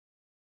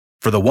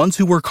For the ones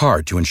who work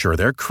hard to ensure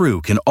their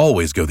crew can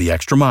always go the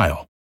extra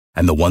mile,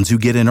 and the ones who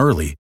get in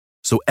early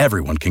so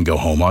everyone can go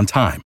home on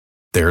time,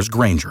 there's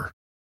Grainger,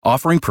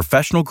 offering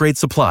professional-grade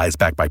supplies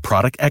backed by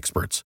product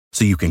experts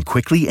so you can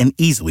quickly and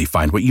easily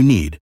find what you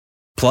need.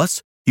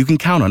 Plus, you can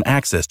count on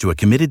access to a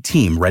committed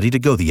team ready to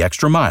go the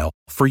extra mile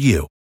for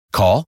you.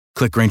 Call,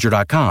 click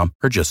Grainger.com,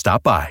 or just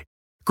stop by.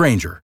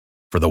 Grainger,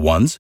 for the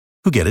ones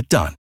who get it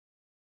done.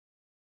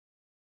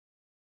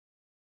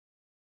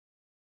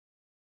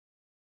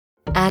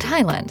 At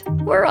Highland,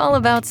 we're all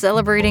about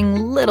celebrating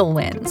little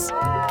wins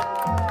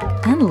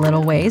and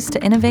little ways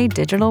to innovate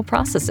digital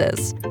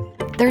processes.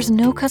 There's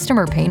no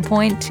customer pain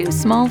point too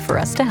small for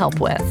us to help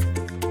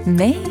with.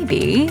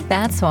 Maybe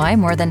that's why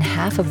more than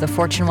half of the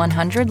Fortune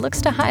 100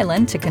 looks to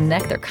Highland to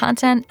connect their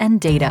content and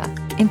data,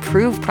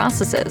 improve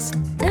processes,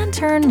 and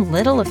turn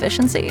little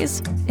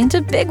efficiencies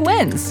into big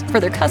wins for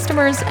their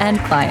customers and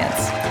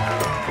clients.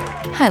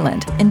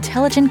 Highland,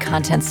 intelligent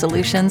content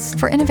solutions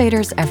for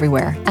innovators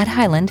everywhere at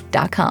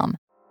highland.com.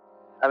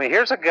 I mean,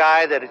 here's a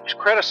guy that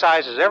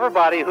criticizes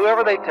everybody,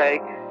 whoever they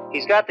take.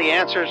 He's got the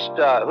answers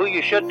to who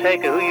you should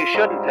take and who you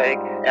shouldn't take.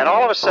 And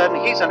all of a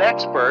sudden, he's an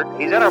expert.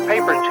 He's in our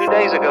paper 2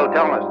 days ago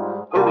telling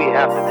us who we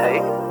have to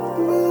take.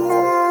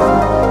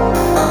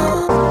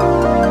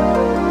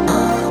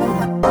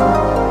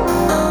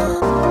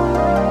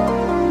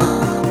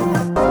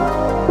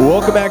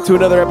 Welcome back to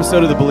another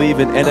episode of the Believe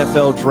in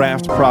NFL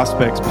Draft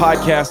Prospects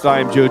podcast. I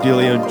am Joe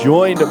DeLeon,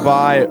 joined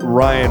by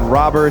Ryan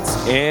Roberts.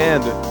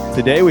 And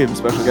today we have a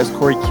special guest,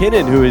 Corey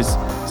Kinnan, who is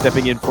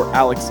stepping in for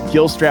Alex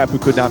Gilstrap, who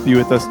could not be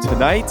with us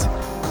tonight.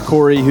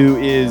 Corey, who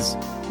is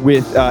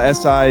with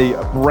SI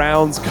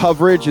Browns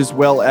coverage, as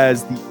well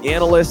as the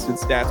analyst and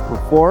Stats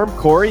Perform.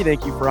 Corey,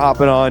 thank you for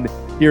hopping on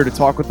here to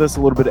talk with us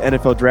a little bit of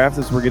NFL draft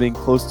as we're getting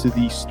close to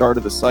the start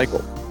of the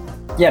cycle.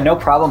 Yeah, no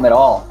problem at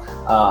all.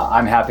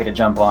 I'm happy to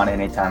jump on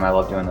anytime. I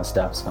love doing this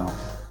stuff. So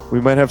we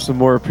might have some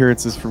more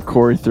appearances from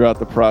Corey throughout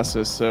the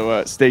process,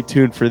 so stay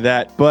tuned for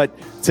that. But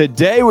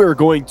today we're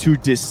going to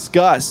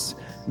discuss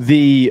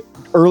the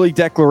early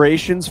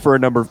declarations for a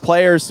number of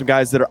players, some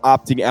guys that are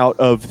opting out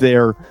of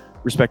their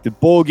respective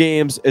bowl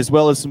games, as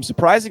well as some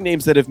surprising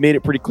names that have made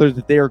it pretty clear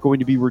that they are going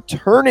to be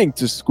returning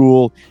to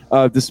school,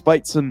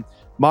 despite some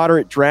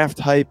moderate draft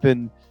hype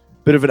and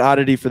bit of an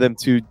oddity for them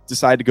to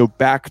decide to go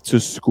back to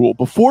school.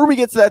 Before we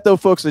get to that, though,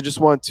 folks, I just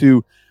want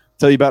to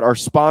tell you about our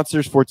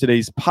sponsors for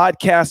today's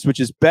podcast, which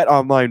is Bet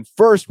Online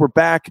First. We're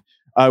back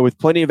with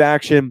plenty of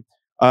action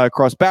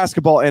across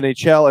basketball,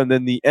 NHL, and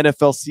then the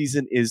NFL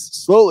season is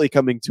slowly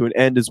coming to an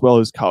end, as well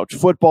as college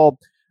football.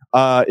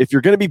 If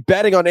you're going to be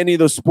betting on any of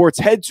those sports,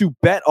 head to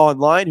Bet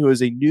Online, who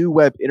has a new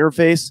web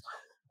interface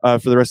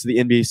for the rest of the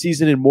NBA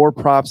season and more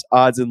props,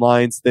 odds, and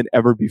lines than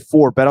ever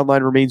before.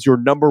 BetOnline remains your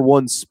number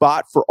one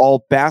spot for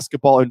all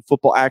basketball and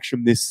football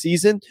action this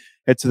season.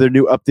 Head to their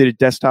new updated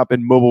desktop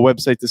and mobile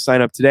website to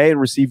sign up today and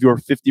receive your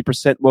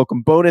 50%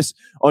 welcome bonus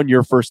on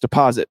your first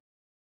deposit.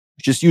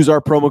 Just use our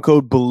promo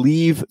code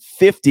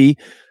BELIEVE50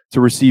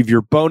 to receive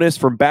your bonus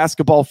from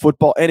basketball,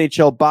 football,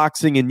 NHL,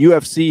 boxing, and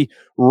UFC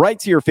right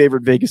to your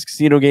favorite Vegas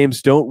casino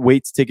games. Don't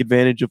wait to take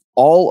advantage of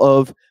all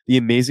of the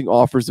amazing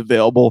offers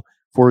available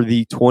for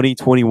the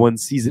 2021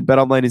 season.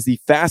 BetOnline is the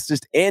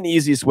fastest and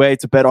easiest way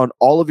to bet on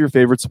all of your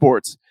favorite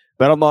sports.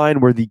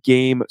 BetOnline, where the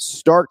game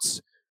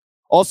starts.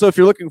 Also, if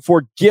you're looking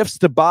for gifts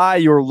to buy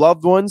your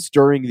loved ones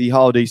during the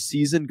holiday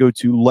season, go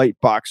to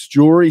Lightbox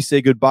Jewelry.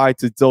 Say goodbye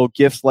to dull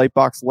gifts.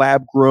 Lightbox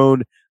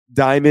lab-grown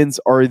diamonds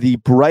are the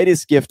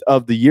brightest gift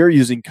of the year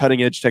using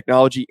cutting-edge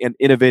technology and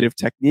innovative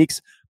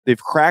techniques.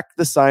 They've cracked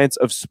the science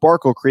of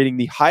sparkle, creating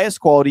the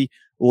highest quality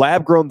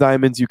lab-grown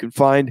diamonds you can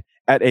find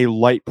at a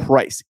light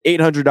price,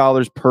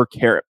 $800 per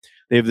carat.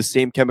 They have the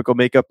same chemical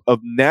makeup of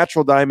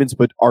natural diamonds,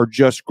 but are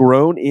just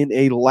grown in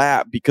a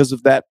lab. Because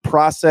of that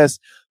process,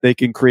 they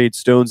can create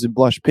stones in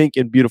blush pink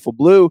and beautiful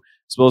blue,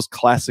 as well as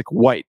classic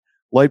white.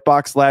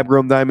 Lightbox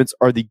lab-grown diamonds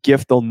are the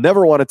gift they'll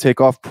never want to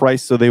take off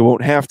price, so they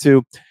won't have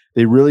to.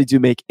 They really do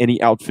make any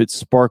outfit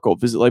sparkle.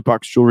 Visit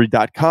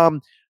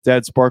lightboxjewelry.com to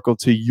add sparkle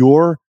to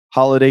your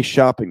holiday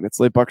shopping. That's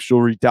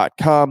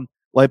lightboxjewelry.com.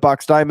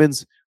 Lightbox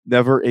diamonds,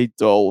 never a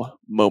dull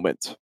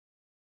moment.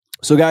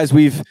 So, guys,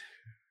 we've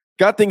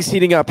got things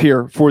heating up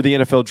here for the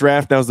NFL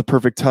draft. Now's the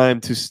perfect time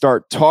to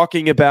start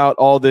talking about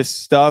all this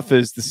stuff,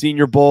 as the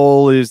Senior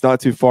Bowl is not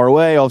too far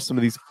away. All some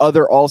of these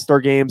other All-Star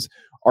games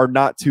are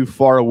not too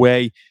far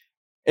away.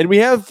 And we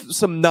have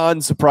some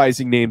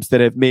non-surprising names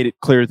that have made it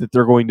clear that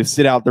they're going to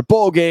sit out their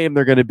bowl game.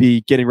 They're going to be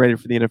getting ready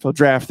for the NFL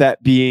draft,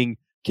 that being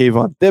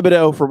Kayvon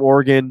Thibodeau from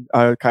Oregon,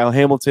 Kyle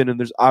Hamilton, and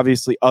there's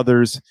obviously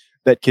others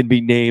that can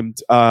be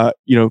named,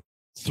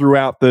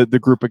 throughout the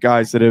group of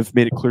guys that have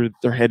made it clear that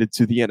they're headed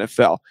to the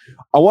NFL.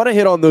 I want to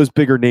hit on those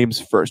bigger names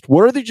first.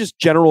 What are the just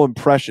general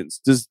impressions?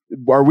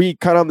 Are we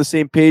kind of on the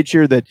same page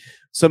here that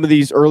some of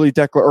these early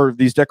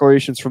these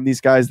declarations from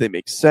these guys, they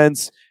make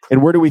sense?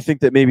 And where do we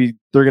think that maybe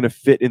they're going to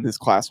fit in this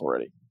class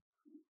already?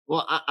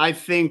 Well, I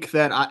think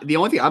that the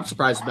only thing I'm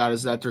surprised about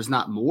is that there's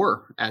not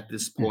more at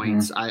this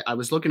point. Mm-hmm. I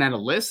was looking at a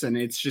list, and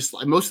it's just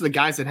like most of the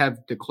guys that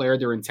have declared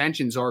their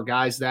intentions are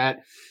guys that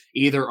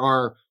either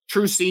are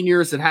true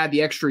seniors that had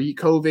the extra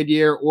COVID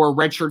year, or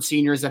redshirt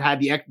seniors that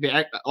had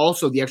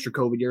also the extra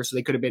COVID year, so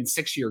they could have been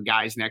 6-year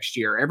guys next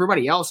year.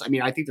 Everybody else, I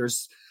mean, I think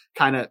there's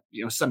kind of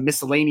some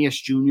miscellaneous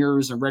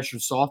juniors and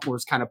redshirt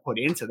sophomores kind of put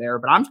into there,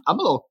 but I'm a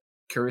little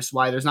curious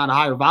why there's not a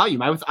higher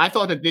volume. I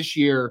thought that this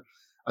year,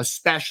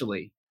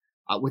 especially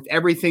with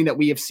everything that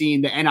we have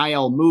seen, the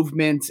NIL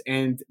movement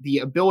and the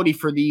ability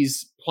for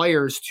these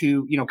players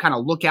to kind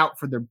of look out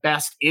for their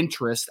best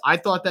interest, I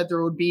thought that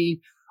there would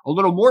be a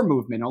little more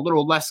movement, a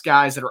little less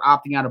guys that are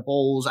opting out of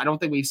bowls. I don't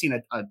think we've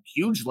seen a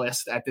huge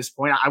list at this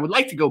point. I would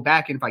like to go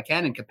back, and if I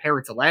can, and compare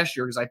it to last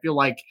year, because I feel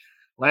like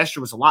last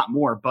year was a lot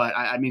more, but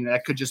I mean,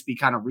 that could just be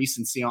kind of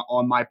recency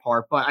on my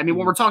part. But I mean,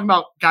 when we're talking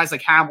about guys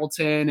like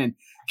Hamilton and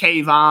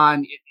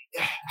Kayvon,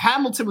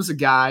 Hamilton was a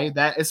guy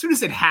that as soon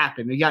as it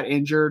happened, he got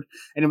injured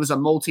and it was a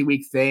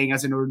multi-week thing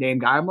as a Notre Dame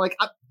guy. I'm like,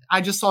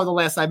 I just saw the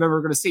last I'm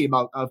ever going to see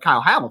of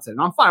Kyle Hamilton.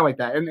 And I'm fine with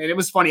that. And it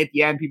was funny at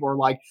the end. People were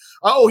like,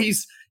 oh,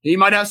 he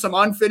might have some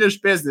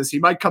unfinished business. He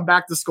might come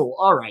back to school.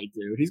 All right,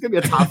 dude. He's going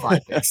to be a top 5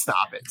 pick.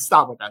 Stop it.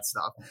 Stop with that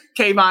stuff.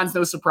 Kayvon's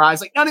no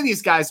surprise. Like, none of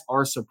these guys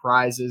are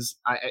surprises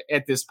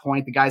at this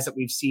point. The guys that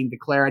we've seen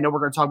declare. I know we're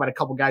going to talk about a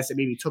couple guys that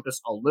maybe took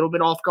us a little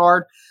bit off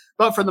guard,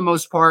 but for the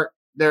most part,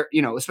 they're,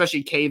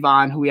 especially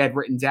Kayvon, who we had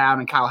written down,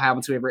 and Kyle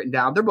Hamilton, who we had written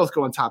down. They're both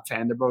going top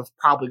 10. They're both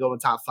probably going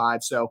top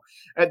 5. So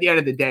at the end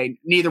of the day,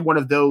 neither one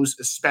of those,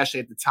 especially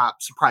at the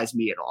top, surprised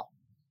me at all.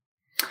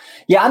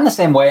 Yeah, I'm the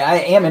same way. I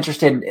am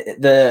interested in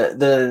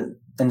the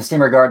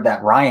same regard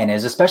that Ryan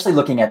is, especially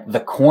looking at the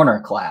corner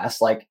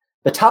class. Like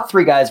the top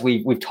 3 guys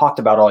we've talked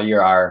about all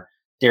year are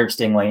Derek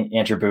Stingley,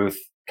 Andrew Booth,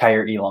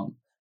 Kaiir Elam.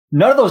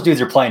 None of those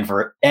dudes are playing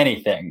for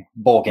anything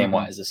bowl game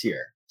wise this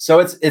year. So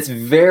it's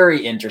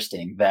very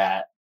interesting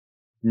that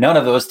none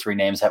of those 3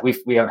 names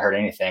we haven't heard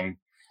anything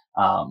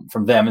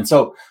from them. And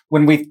so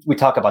when we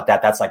talk about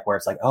that, that's like where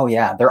it's like, oh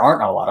yeah, there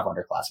aren't a lot of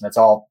underclassmen. It's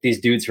all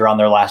these dudes who are on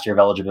their last year of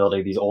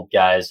eligibility, these old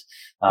guys,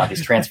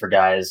 these transfer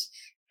guys.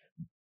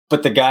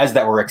 But the guys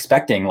that we're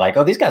expecting, like,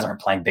 oh, these guys aren't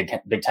playing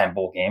big time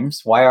bowl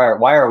games. Why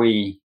are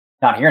we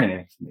not hearing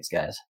anything from these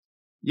guys?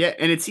 Yeah,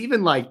 and it's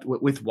even like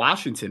with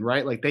Washington,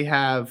 right? Like they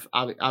have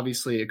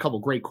obviously a couple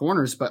great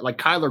corners, but like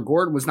Kyler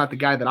Gordon was not the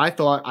guy that I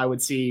thought I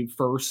would see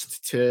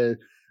first to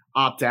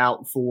opt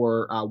out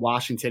for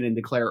Washington and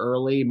declare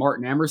early.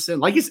 Martin Emerson,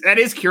 that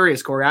is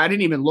curious, Corey. I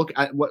didn't even look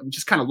at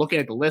just kind of looking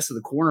at the list of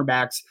the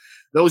cornerbacks.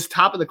 Those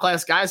top of the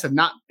class guys have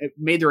not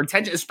made their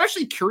attention,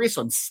 especially curious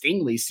on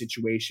Stingley's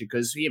situation,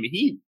 because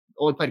he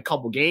only played a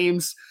couple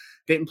games,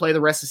 didn't play the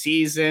rest of the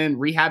season,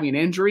 rehabbing an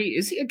injury.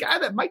 Is he a guy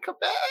that might come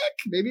back?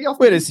 Maybe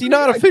Wait, is he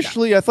not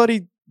officially? I thought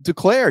he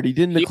declared. He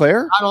didn't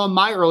declare? Not on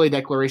my early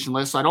declaration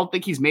list, so I don't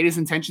think he's made his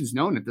intentions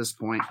known at this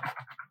point.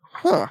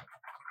 Huh.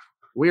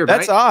 Weird.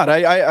 That's right? odd.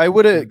 I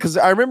would have, because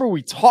I remember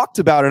we talked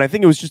about it. And I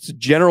think it was just a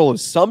general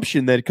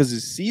assumption that because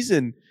his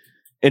season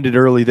ended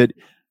early, that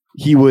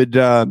he would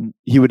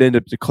end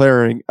up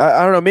declaring.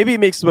 I don't know. Maybe it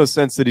makes the most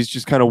sense that he's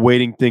just kind of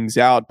waiting things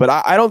out. But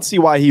I don't see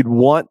why he'd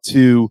want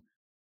to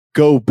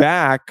go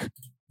back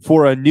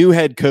for a new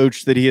head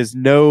coach that he has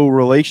no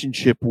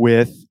relationship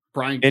with.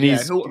 Brian, and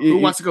who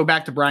wants to go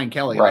back to Brian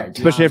Kelly? Right. Like,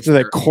 especially after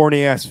that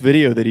corny ass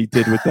video that he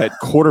did with that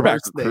quarterback.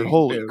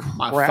 Holy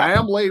crap. My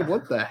family,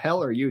 what the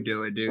hell are you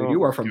doing, dude?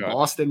 You are from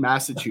Boston,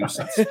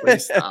 Massachusetts.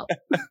 Please stop.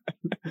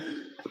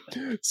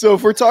 So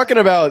if we're talking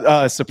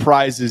about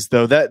surprises,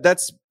 though,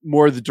 that's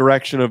more the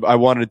direction of I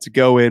wanted to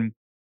go in.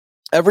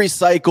 Every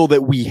cycle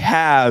that we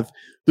have,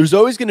 there's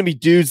always going to be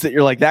dudes that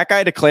you're like, that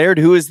guy declared,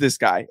 who is this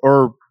guy?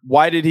 Or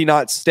why did he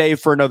not stay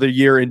for another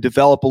year and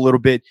develop a little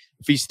bit?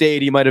 If he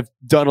stayed, he might have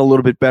done a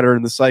little bit better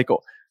in the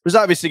cycle. There's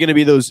obviously going to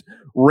be those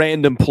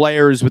random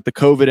players with the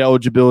COVID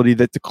eligibility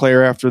that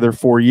declare after their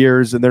 4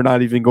 years and they're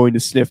not even going to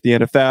sniff the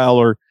NFL,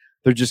 or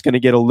they're just going to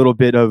get a little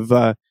bit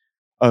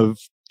of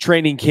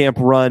training camp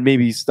run,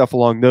 maybe stuff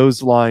along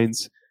those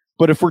lines.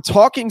 But if we're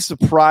talking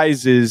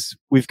surprises,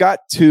 we've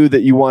got 2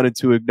 that you wanted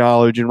to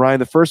acknowledge. And Ryan,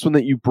 the first one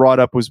that you brought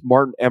up was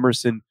Martin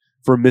Emerson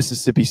from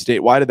Mississippi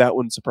State. Why did that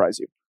one surprise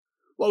you?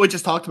 Well, we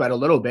just talked about it a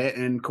little bit,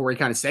 and Corey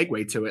kind of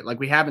segued to it. Like,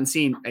 we haven't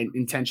seen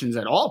intentions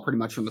at all pretty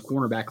much from the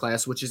cornerback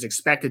class, which is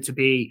expected to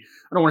be,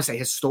 I don't want to say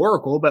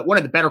historical, but one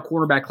of the better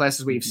cornerback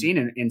classes we've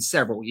seen in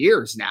several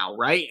years now,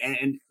 right?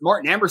 And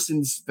Martin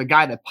Emerson's the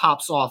guy that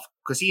pops off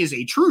because he is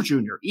a true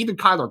junior. Even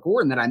Kyler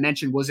Gordon that I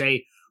mentioned was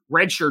a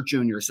redshirt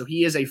junior, so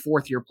he is a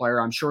 4th-year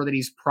player. I'm sure that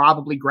he's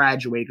probably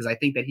graduated because I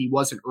think that he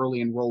was an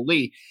early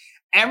enrollee.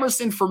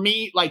 Emerson, for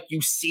me, like,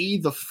 you see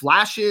the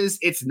flashes.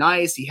 It's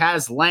nice. He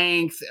has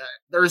length.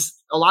 There's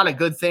a lot of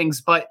good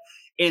things. But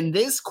in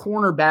this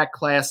cornerback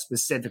class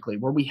specifically,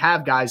 where we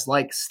have guys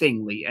like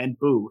Stingley and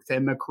Booth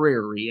and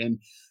McCreary and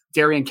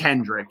Darian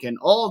Kendrick and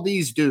all of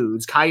these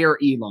dudes, Kaiir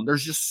Elam,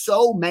 there's just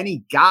so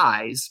many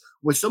guys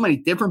with so many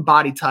different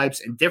body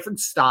types and different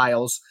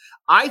styles.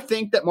 I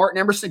think that Martin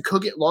Emerson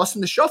could get lost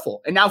in the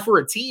shuffle. And now for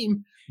a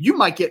team, you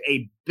might get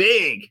a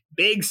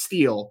big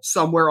steal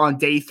somewhere on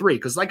day 3.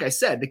 Because like I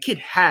said, the kid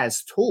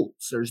has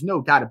tools. There's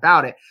no doubt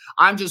about it.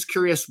 I'm just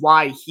curious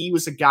why he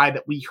was a guy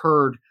that we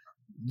heard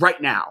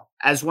right now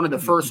as one of the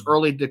first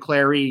early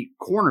declaree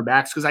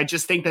cornerbacks, because I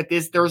just think that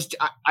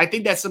I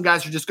think that some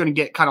guys are just going to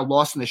get kind of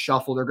lost in the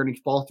shuffle. They're going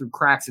to fall through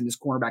cracks in this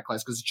cornerback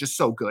class because it's just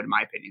so good, in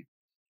my opinion.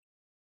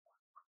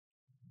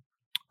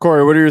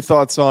 Corey, what are your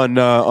thoughts on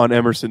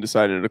Emerson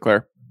deciding to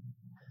declare?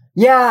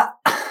 Yeah,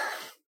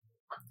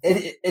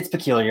 it's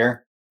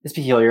peculiar. It's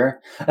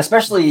peculiar,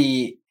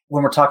 especially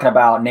when we're talking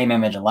about name,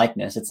 image, and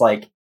likeness. It's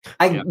like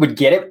I would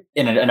get it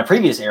in a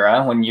previous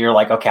era when you're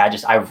like, okay,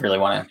 I really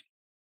want to.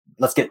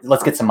 Let's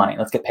get some money.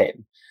 Let's get paid.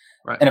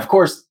 Right. And of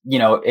course,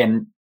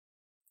 in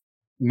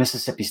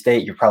Mississippi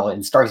State, you're probably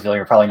in Starksville.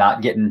 You're probably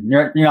not getting.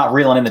 You're not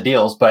reeling in the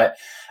deals, but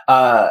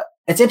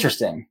it's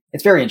interesting.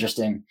 It's very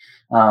interesting.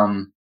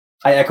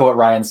 I echo what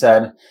Ryan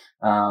said.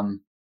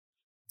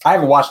 I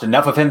haven't watched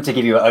enough of him to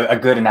give you a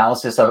good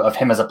analysis of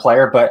him as a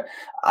player, but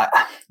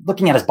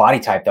looking at his body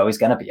type, though, he's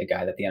going to be a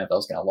guy that the NFL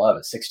is going to love.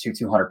 At 6'2",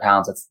 200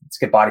 pounds, it's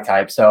a good body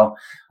type. So,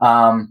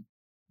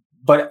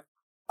 but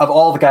of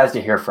all the guys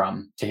to hear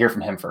from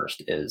him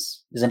first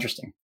is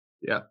interesting.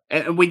 Yeah.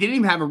 And we didn't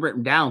even have it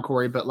written down,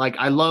 Corey, but like,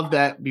 I love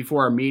that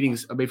before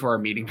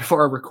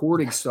our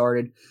recording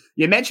started,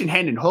 you mentioned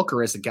Hendon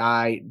Hooker as a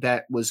guy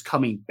that was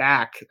coming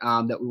back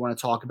that we want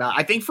to talk about.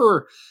 I think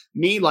for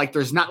me, like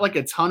there's not like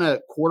a ton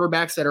of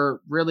quarterbacks that are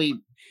really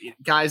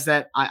guys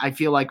that I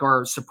feel like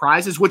are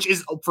surprises, which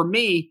is for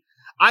me,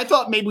 I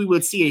thought maybe we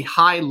would see a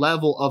high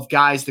level of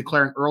guys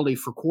declaring early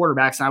for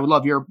quarterbacks. And I would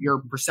love your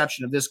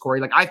perception of this, Corey.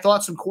 Like I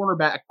thought some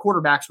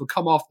quarterbacks would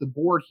come off the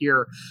board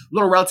here a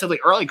little relatively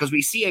early because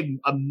we see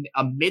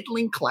a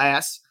middling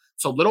class.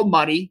 It's a little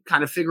muddy,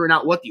 kind of figuring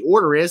out what the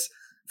order is.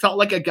 Felt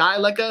like a guy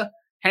like a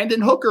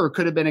Hendon Hooker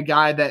could have been a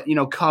guy that,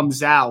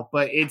 comes out,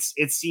 but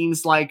it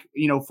seems like,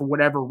 for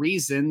whatever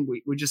reason,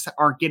 we just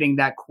aren't getting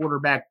that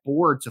quarterback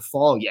board to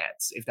fall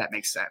yet, if that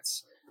makes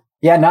sense.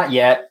 Yeah, not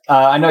yet.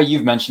 I know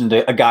you've mentioned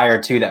a guy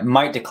or two that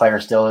might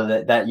declare still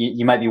that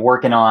you might be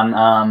working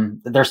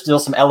on. There's still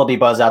some LB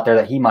buzz out there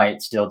that he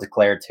might still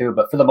declare too.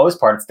 But for the most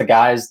part, it's the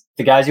guys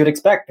you would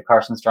expect, the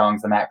Carson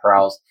Strongs, the Matt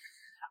Corrals.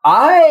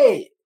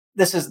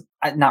 This is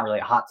not really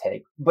a hot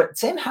take, but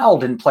Sam Howell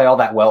didn't play all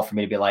that well for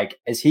me to be like,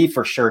 is he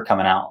for sure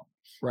coming out?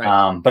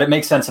 Right. But it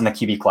makes sense in the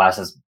QB class,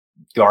 as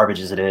garbage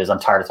as it is.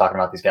 I'm tired of talking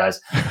about these guys,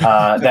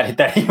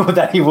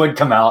 that he would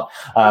come out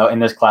in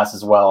this class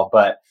as well.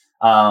 But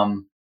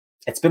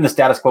it's been the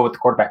status quo with the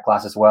quarterback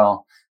class as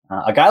well.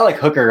 A guy like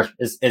Hooker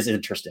is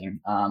interesting.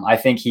 I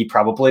think he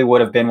probably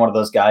would have been one of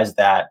those guys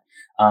that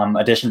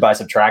addition by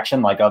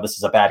subtraction, like, oh, this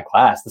is a bad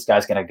class. This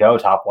guy's going to go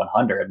top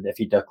 100 if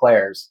he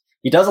declares.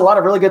 He does a lot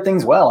of really good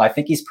things well. I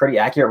think he's pretty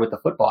accurate with the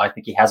football. I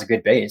think he has a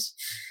good base.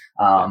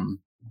 That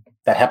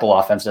Heppel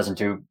offense doesn't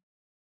do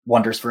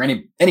wonders for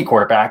any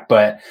quarterback,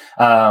 but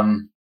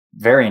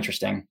very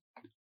interesting.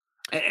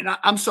 And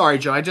I'm sorry,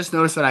 Joe. I just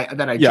noticed that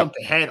I jumped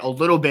ahead a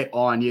little bit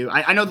on you.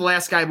 I know the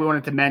last guy we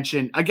wanted to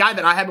mention, a guy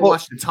that I haven't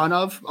watched a ton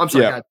of. I'm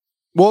sorry. Yeah.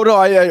 Well, no,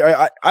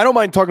 I don't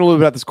mind talking a little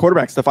bit about this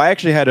quarterback stuff. I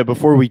actually had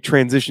before we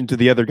transitioned to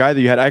the other guy that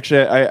you had.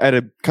 Actually, I had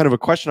a kind of a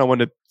question I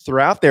wanted to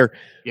throw out there.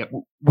 Yep.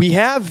 We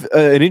have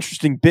an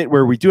interesting bit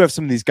where we do have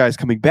some of these guys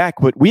coming back,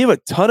 but we have a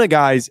ton of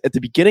guys at the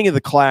beginning of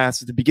the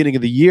class, at the beginning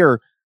of the year,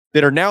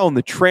 that are now in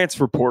the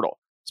transfer portal.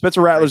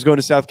 Spencer Rattler's going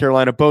to South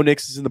Carolina. Bo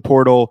Nix is in the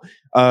portal.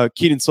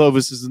 Keaton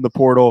Slovis is in the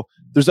portal.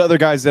 There's other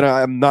guys that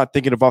I'm not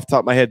thinking of off the top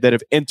of my head that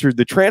have entered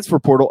the transfer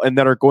portal and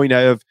that are going to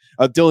have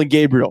Dylan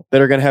Gabriel,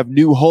 that are going to have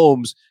new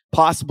homes,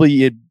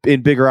 possibly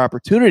in bigger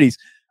opportunities.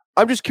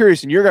 I'm just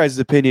curious, in your guys'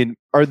 opinion,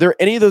 are there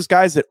any of those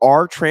guys that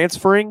are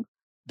transferring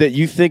that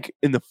you think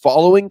in the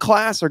following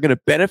class are going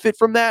to benefit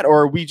from that?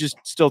 Or are we just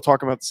still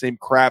talking about the same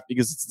crap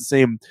because it's the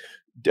same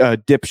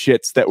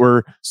dipshits that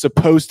were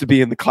supposed to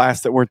be in the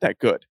class that weren't that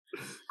good?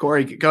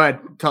 Corey, go ahead.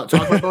 Talk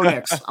about Bo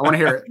Nix. I want to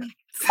hear it.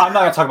 I'm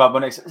not going to talk about Bo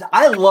Nix.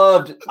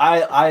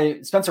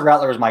 Spencer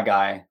Rattler was my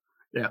guy.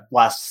 Yeah.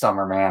 Last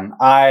summer, man.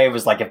 I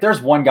was like, if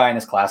there's one guy in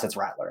this class, it's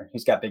Rattler.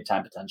 He's got big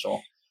time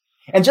potential.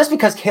 And just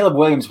because Caleb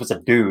Williams was a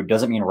dude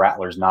doesn't mean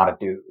Rattler's not a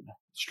dude.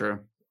 It's true.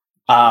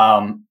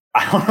 I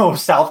don't know if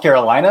South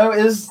Carolina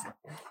is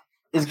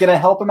going to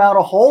help him out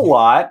a whole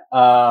lot.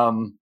 I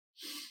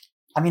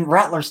mean,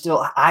 Rattler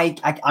still, I'm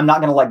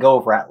not going to let go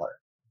of Rattler.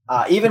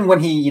 Even when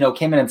he,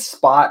 came in and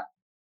spot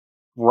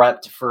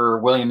repped for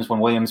Williams when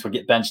Williams would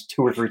get benched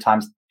 2 or 3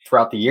 times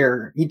throughout the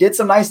year, he did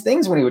some nice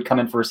things when he would come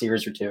in for a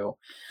series or two.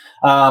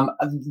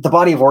 The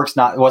body of work's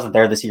wasn't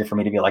there this year for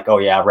me to be like, oh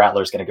yeah,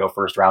 Rattler's going to go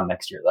first round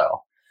next year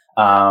though.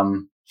 I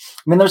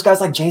mean, there's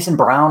guys like Jason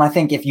Brown. I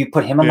think if you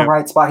put him in the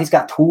right spot, he's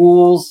got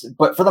tools,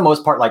 but for the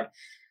most part, like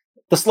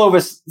the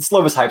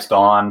Slovis hype's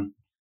gone.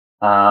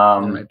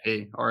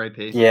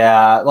 R.I.P.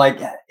 Yeah.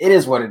 Like it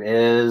is what it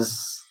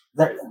is.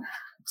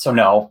 So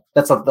no,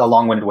 that's a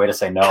long-winded way to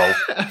say no.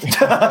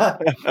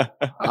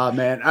 Oh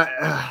man.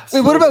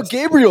 Wait, what about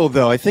Gabriel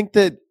though? I feel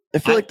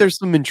like there's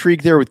some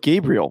intrigue there with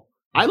Gabriel.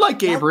 I like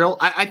Gabriel.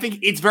 I think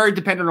it's very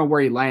dependent on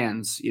where he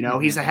lands.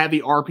 He's a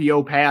heavy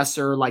RPO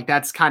passer. Like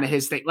that's kind of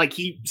his thing. Like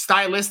he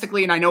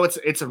stylistically, and I know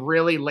it's a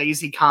really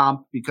lazy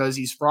comp because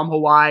he's from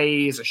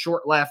Hawaii, he's a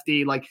short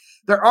lefty. Like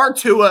there are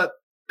two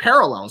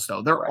parallels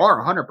though. There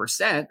are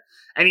 100%.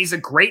 And he's a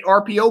great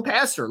RPO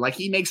passer. Like,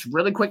 he makes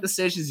really quick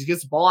decisions. He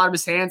gets the ball out of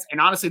his hands.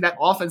 And honestly, that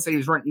offense that he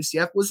was running at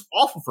UCF was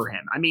awful for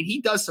him. I mean, he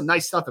does some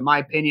nice stuff, in my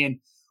opinion,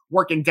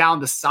 working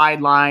down the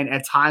sideline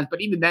at times.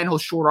 But even then, he'll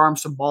short arm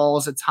some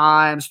balls at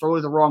times, throw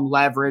the wrong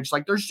leverage.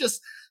 Like, there's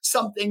just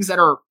some things that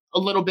are a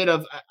little bit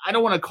of, I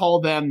don't want to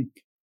call them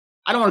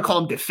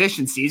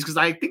deficiencies, because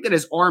I think that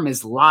his arm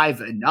is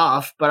live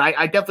enough, but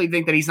I definitely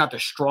think that he's not the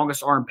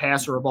strongest arm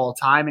passer of all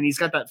time. And he's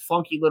got that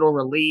funky little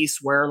release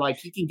where, like,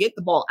 he can get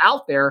the ball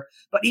out there,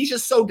 but he's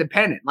just so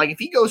dependent. Like, if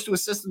he goes to a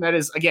system that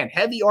is, again,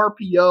 heavy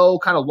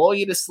RPO, kind of lull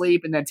you to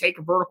sleep and then take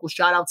a vertical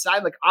shot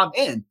outside, like, I'm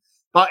in.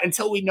 But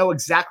until we know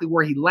exactly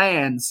where he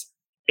lands,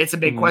 it's a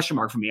big question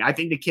mark for me. I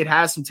think the kid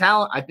has some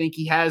talent. I think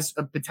he has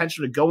a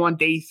potential to go on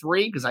day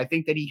 3, because I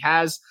think that he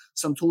has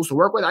some tools to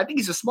work with. I think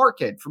he's a smart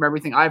kid from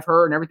everything I've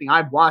heard and everything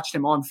I've watched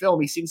him on film.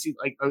 He seems to,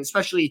 like,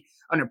 especially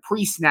on a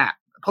pre-snap,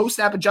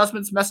 post-snap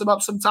adjustments mess him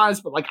up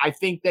sometimes, but, like, I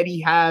think that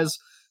he has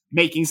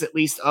makings at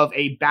least of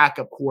a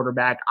backup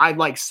quarterback. I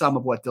like some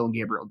of what Dillon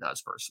Gabriel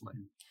does personally.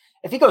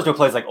 If he goes to a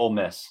place like Ole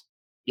Miss,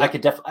 I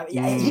could definitely,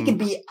 he could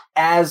be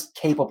as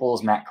capable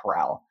as Matt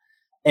Corral.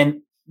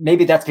 And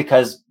maybe that's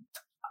because,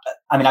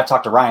 I mean, I've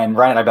talked to Ryan.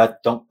 Ryan and I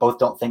both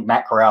don't think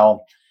Matt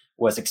Corral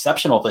was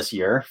exceptional this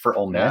year for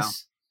Ole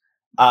Miss.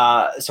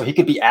 So he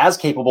could be as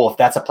capable if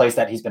that's a place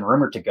that he's been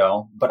rumored to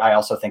go. But I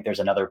also think there's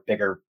another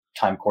bigger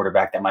time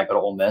quarterback that might go to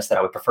Ole Miss that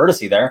I would prefer to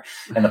see there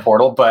in the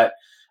portal. But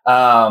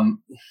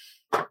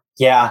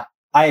yeah,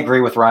 I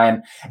agree with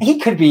Ryan. I think he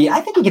could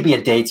be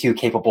a day 2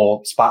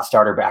 capable spot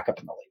starter backup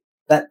in the league.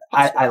 That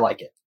I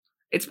like it.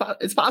 It's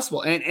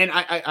possible. And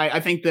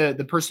I think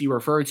the person you were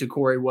referring to,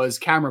 Corey, was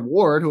Cameron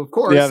Ward, who, of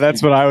course. Yeah,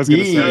 that's what I was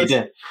going to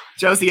say.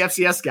 Joe's the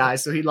FCS guy,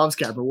 so he loves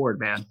Cameron Ward,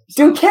 man.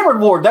 Dude,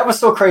 Cameron Ward, that was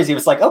so crazy. It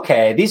was like,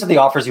 okay, these are the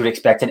offers you would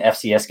expect an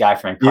FCS guy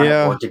from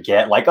Incarnate Ward to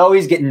get. Like, oh,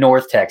 he's getting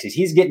North Texas.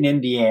 He's getting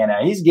Indiana.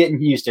 He's getting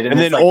Houston. And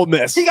then like, Ole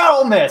Miss. He got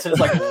Ole Miss. And it's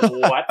like,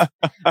 what?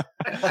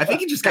 I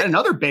think he just got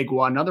another big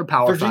one, another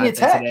Power Virginia 5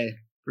 Tech. today.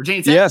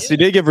 Virginia Tech. Yes, he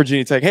did get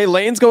Virginia Tech. Hey,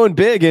 Lane's going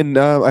big, and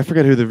I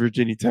forget who the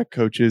Virginia Tech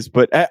coach is,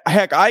 but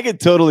heck, I could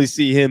totally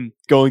see him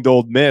going to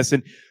Ole Miss.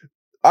 And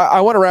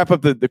I want to wrap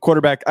up the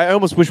quarterback. I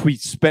almost wish we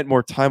spent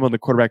more time on the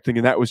quarterback thing,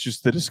 and that was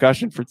just the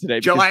discussion for today.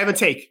 Joe, I have a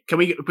take. Can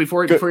we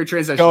before you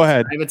transition? Go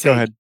ahead. I have a take. Go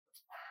ahead.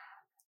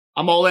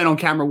 I'm all in on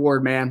Cameron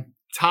Ward, man.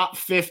 Top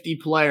 50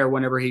 player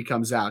whenever he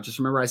comes out. Just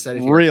remember I said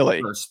if really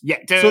first. Yeah,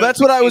 dude, so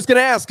that's what I was going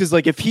to ask, is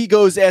like, if he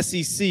goes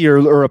SEC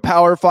or a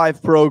Power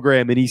 5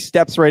 program and he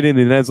steps right in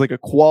and has like a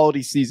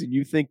quality season,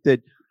 you think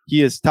that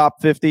he is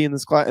top 50 in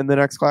this class, in the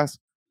next class?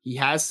 He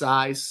has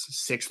size,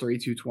 6'3",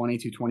 220,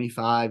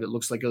 225. It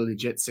looks like a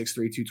legit 6'3",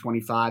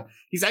 225.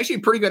 He's actually a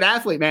pretty good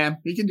athlete, man.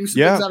 He can do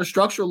some things out of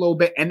structure a little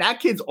bit, and that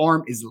kid's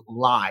arm is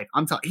live.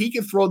 I'm telling you, he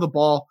can throw the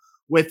ball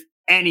with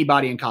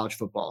anybody in college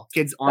football.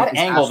 Kid's arm. That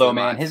angle, though,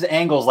 man, his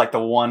angle's like the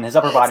one. His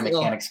upper body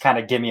mechanics kind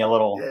of give me a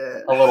little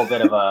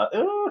bit of a.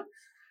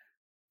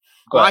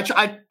 Well,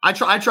 I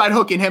tried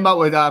hooking him up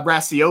with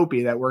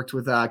Brassiopi that worked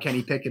with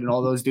Kenny Pickett and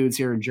all those dudes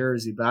here in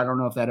Jersey, but I don't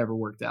know if that ever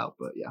worked out.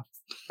 But yeah,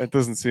 that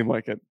doesn't seem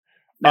like it.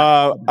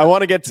 I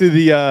want to get to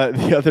the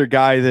other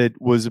guy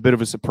that was a bit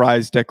of a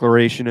surprise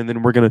declaration, and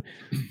then we're going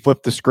to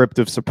flip the script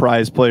of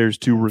surprise players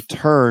to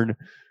return.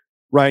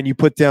 Ryan, you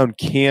put down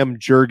Cam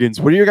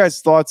Jurgens. What are your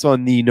guys' thoughts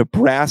on the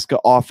Nebraska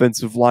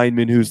offensive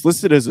lineman who's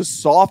listed as a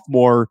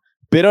sophomore,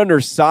 bit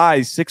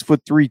undersized,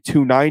 6'3",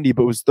 290,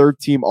 but was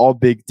third team All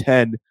Big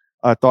Ten?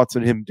 Thoughts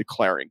on him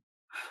declaring?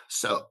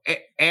 So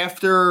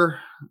after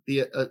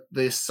the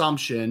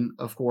assumption,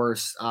 of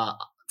course,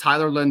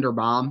 Tyler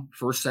Linderbaum,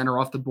 first center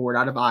off the board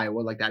out of Iowa,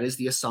 like that is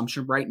the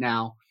assumption right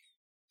now.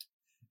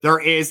 There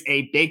is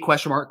a big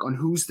question mark on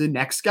who's the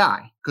next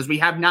guy, because we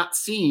have not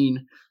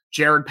seen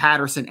Jared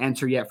Patterson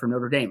enter yet from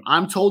Notre Dame.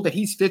 I'm told that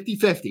he's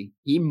 50-50.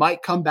 He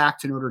might come back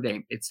to Notre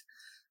Dame. It's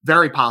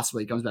very possible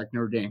he comes back to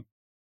Notre Dame.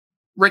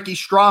 Ricky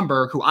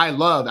Stromberg, who I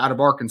love out of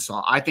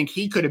Arkansas, I think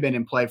he could have been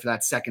in play for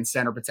that second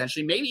center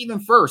potentially, maybe even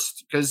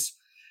first, because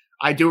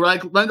I do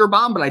like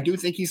Linderbaum, but I do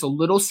think he's a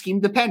little scheme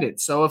dependent.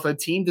 So if a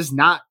team does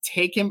not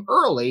take him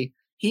early,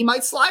 he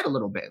might slide a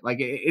little bit. Like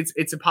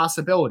it's a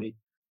possibility.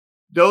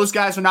 Those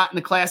guys are not in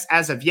the class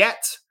as of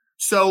yet.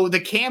 So the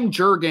Cam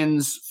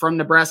Jurgens from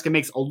Nebraska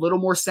makes a little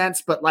more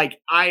sense, but like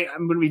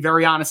I'm going to be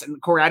very honest.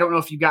 And Corey, I don't know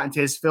if you got into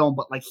his film,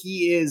 but like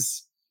he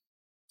is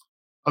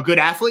a good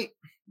athlete.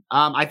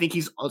 I think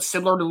he's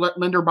similar to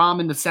Linderbaum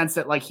in the sense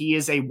that like he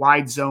is a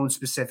wide zone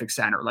specific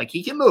center. Like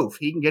he can move,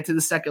 he can get to the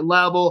second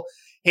level,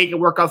 he can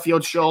work off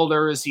field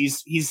shoulders.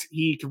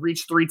 He can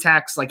reach 3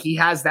 techs. Like he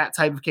has that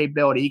type of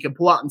capability. He can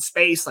pull out in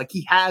space. Like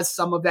he has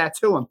some of that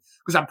to him,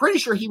 because I'm pretty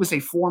sure he was a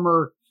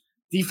former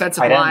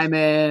defensive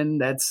lineman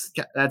that's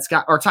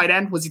got, or tight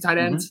end. Was he tight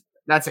end? Mm-hmm.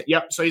 That's it.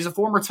 Yep. So he's a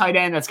former tight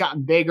end that's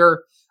gotten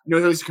bigger. I know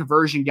he was a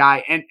conversion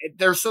guy, and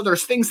there's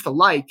things to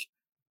like,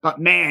 but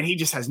man, he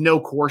just has no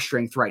core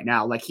strength right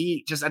now. Like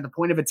he just at the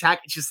point of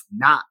attack, it's just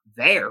not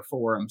there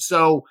for him.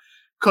 So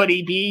could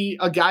he be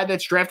a guy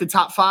that's drafted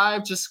top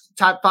 5, just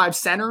top 5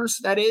 centers?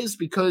 That is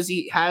because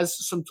he has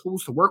some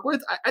tools to work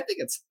with. I think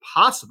it's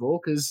possible,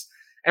 because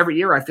every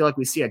year I feel like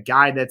we see a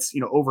guy that's,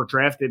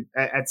 overdrafted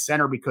at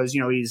center because,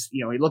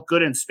 he looked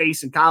good in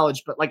space in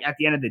college, but like at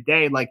the end of the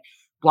day, like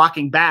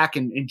blocking back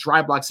and in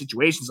dry block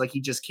situations, like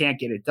he just can't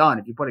get it done.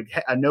 If you put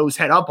a nose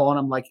head up on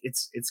him, like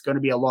it's going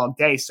to be a long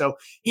day. So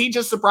he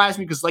just surprised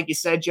me because, like you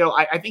said, Joe,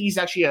 I think he's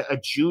actually a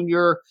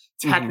junior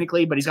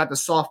technically, but he's got the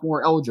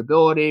sophomore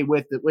eligibility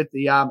with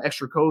the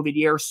extra COVID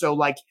year. So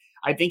like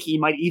I think he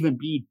might even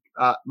be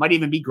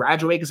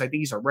graduate because I think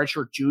he's a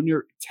redshirt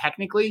junior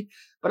technically.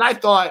 But I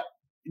thought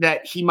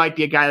that he might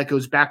be a guy that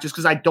goes back just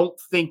because I don't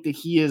think that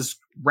he is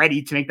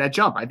ready to make that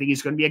jump. I think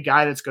he's going to be a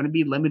guy that's going to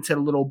be limited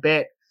a little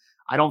bit.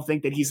 I don't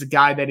think that he's a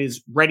guy that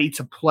is ready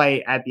to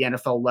play at the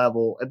NFL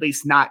level, at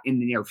least not in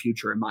the near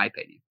future, in my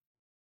opinion.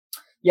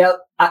 Yeah,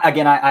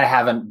 I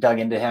haven't dug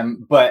into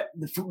him, but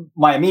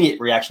my immediate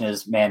reaction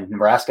is, man,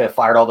 Nebraska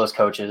fired all those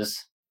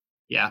coaches.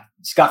 Yeah.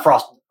 Scott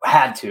Frost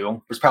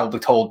was probably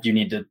told you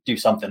need to do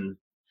something.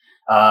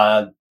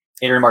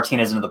 Adrian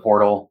Martinez into the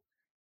portal.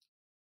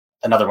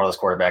 Another one of those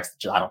quarterbacks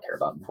that I don't care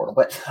about in the portal,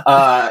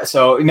 but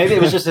so maybe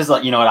it was just his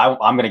like, you know what,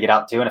 I'm going to get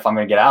out too, and if I'm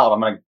going to get out, I'm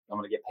going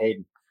to get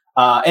paid.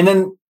 And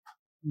then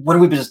when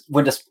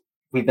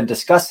we've been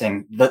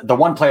discussing the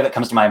one player that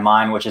comes to my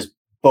mind, which is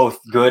both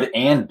good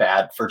and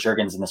bad for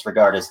Juergens in this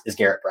regard, is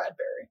Garrett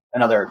Bradbury,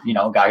 another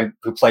guy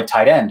who played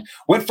tight end,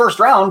 went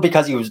first round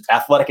because he was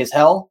athletic as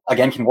hell.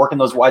 Again, can work in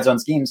those wide zone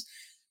schemes,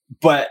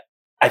 but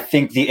I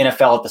think the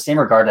NFL at the same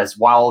regard as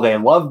while they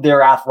love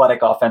their athletic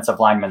offensive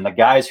linemen, the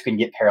guys who can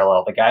get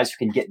parallel, the guys who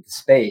can get into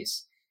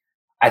space,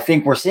 I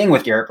think we're seeing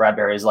with Garrett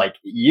Bradbury is like,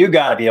 you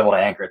got to be able to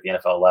anchor at the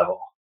NFL level.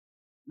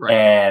 Right.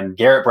 And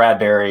Garrett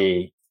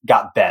Bradbury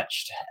got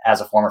benched as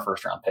a former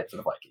first round pick for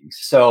the Vikings.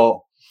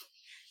 So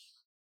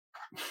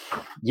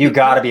you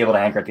got to be able to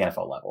anchor at the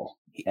NFL level.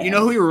 You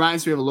know who he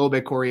reminds me of a little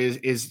bit, Corey,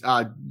 is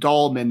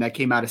Dahlman that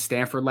came out of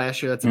Stanford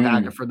last year. That's a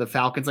backup for the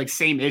Falcons. Like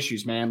same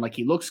issues, man. Like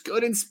he looks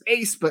good in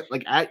space, but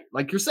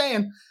like you're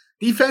saying,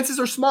 defenses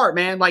are smart,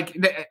 man. Like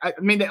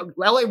the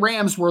LA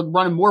Rams were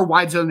running more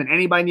wide zone than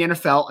anybody in the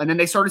NFL, and then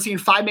they started seeing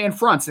 5-man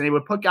fronts, and they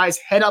would put guys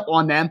head up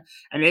on them,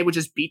 and they would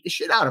just beat the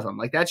shit out of them.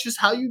 Like that's just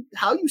how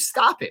you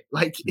stop it.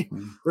 Like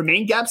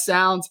remain gap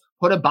sounds,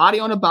 put a body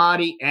on a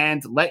body,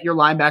 and let your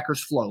linebackers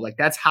flow. Like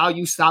that's how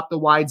you stop the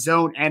wide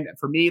zone. And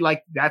for me,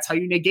 like that's how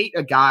you negate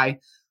a guy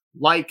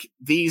like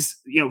these,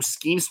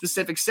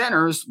 scheme-specific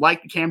centers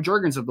like the Cam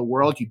Juergens of the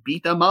world. You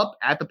beat them up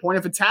at the point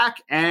of attack,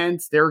 and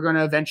they're going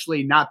to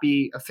eventually not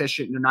be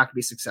efficient, and they're not going to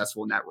be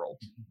successful in that role.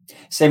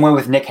 Same way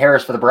with Nick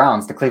Harris for the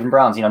Browns, the Cleveland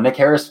Browns. Nick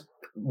Harris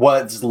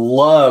was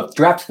loved.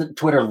 Draft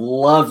Twitter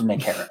loved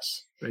Nick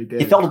Harris.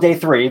 He fell to day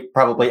 3,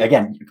 probably,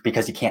 again,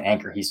 because he can't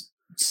anchor. He's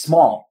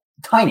small,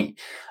 tiny.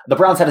 The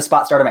Browns had a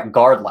spot start him at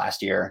guard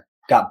last year.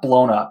 Got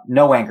blown up,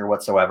 no anchor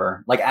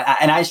whatsoever. Like,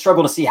 and I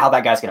struggle to see how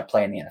that guy's going to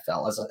play in the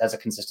NFL as a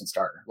consistent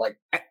starter. Like,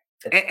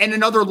 and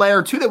another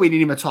layer too that we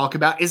didn't even talk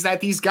about is that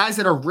these guys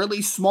that are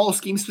really small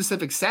scheme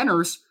specific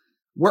centers,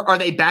 where are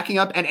they backing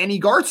up at any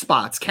guard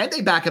spots? Can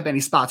they back up any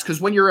spots? Because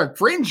when you're a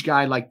fringe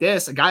guy like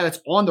this, a guy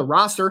that's on the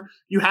roster,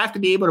 you have to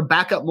be able to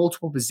back up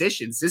multiple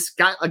positions.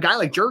 A guy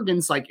like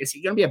Juergens, like, is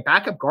he going to be a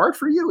backup guard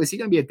for you? Is he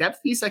going to be a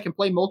depth piece that can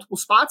play multiple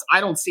spots?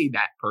 I don't see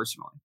that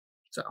personally.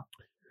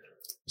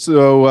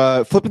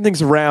 So flipping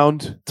things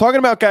around, talking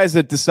about guys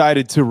that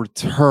decided to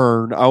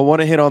return, I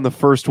want to hit on the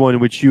first one,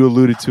 which you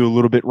alluded to a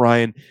little bit,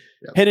 Ryan.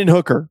 Yep. Hendon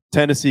Hooker,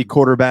 Tennessee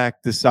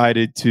quarterback,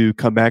 decided to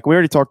come back. We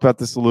already talked about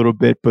this a little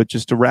bit, but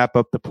just to wrap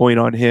up the point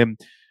on him,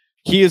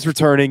 he is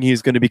returning.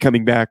 He's going to be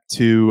coming back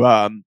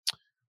to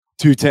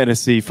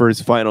Tennessee for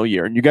his final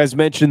year. And you guys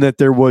mentioned that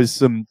there was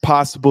some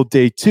possible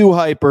day 2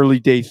 hype, early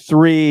day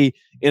 3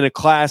 in a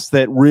class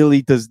that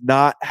really does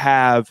not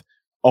have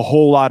a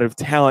whole lot of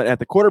talent at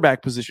the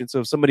quarterback position.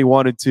 So if somebody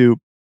wanted to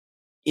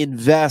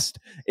invest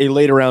a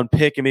later round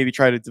pick and maybe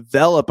try to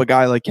develop a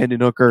guy like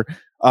Hendon Hooker,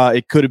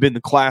 it could have been the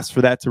class for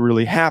that to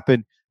really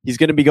happen. He's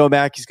going to be going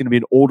back. He's going to be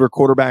an older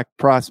quarterback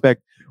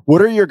prospect.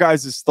 What are your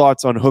guys'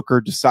 thoughts on Hooker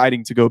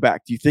deciding to go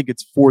back? Do you think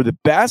it's for the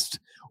best,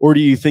 or do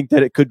you think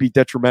that it could be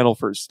detrimental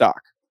for his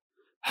stock?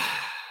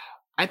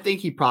 I think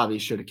he probably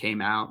should have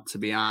came out, to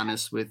be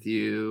honest with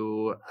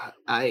you.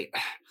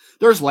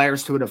 There's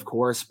layers to it, of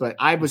course, but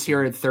I was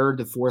hearing 3rd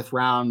to 4th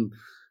round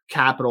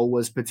capital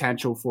was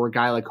potential for a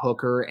guy like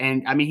Hooker.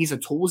 And I mean, he's a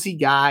toolsy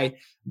guy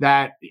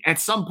that at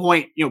some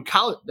point,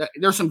 college,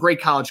 there's some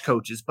great college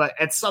coaches, but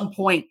at some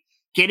point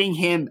getting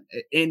him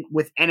in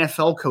with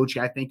NFL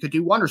coaching, I think could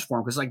do wonders for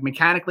him. Cause like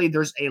mechanically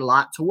there's a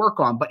lot to work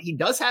on, but he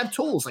does have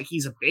tools. Like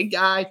he's a big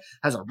guy,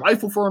 has a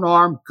rifle for an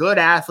arm, good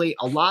athlete,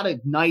 a lot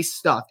of nice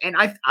stuff. And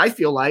I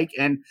feel like,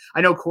 and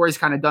I know Corey's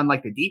kind of done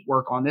like the deep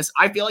work on this,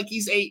 I feel like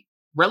he's a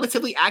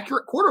relatively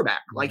accurate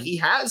quarterback. Like he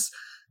has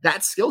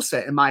that skill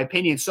set, in my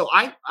opinion. So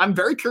I'm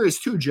very curious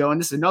too, Joe,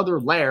 and this is another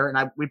layer,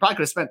 and we probably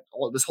could have spent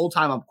this whole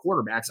time on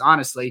quarterbacks,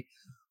 honestly.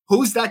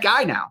 Who's that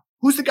guy now?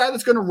 Who's the guy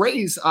that's going to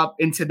raise up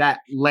into that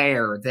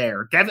layer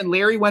there? Devin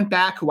Leary went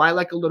back, who I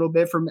like a little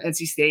bit from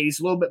NC State. He's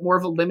a little bit more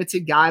of a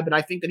limited guy, but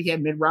I think that he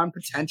had mid-round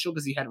potential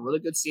because he had a really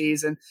good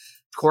season.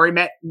 Corey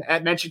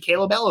mentioned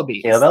Caleb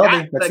Ellaby. Caleb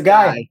Ellaby, that's the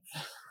guy.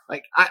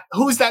 Like,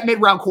 who's that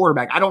mid-round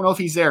quarterback? I don't know if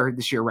he's there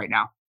this year right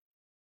now.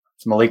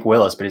 It's Malik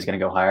Willis, but he's going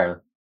to go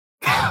higher.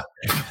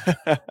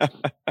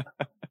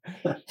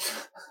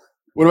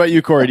 What about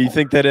you, Corey? Do you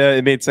think that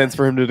it made sense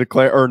for him to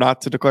declare or not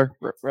to declare,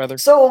 rather?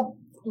 So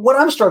what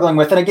I'm struggling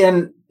with, and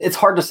again, it's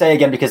hard to say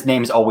again because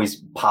names always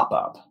pop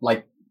up.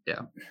 Like,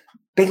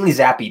 Bailey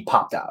Zappi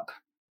popped up.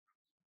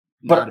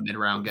 Not a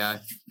mid-round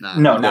guy.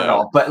 No, not at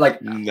all.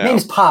 But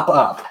names pop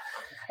up.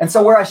 And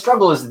so where I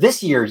struggle is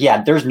this year,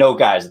 there's no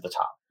guys at the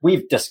top.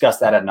 We've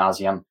discussed that ad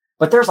nauseum,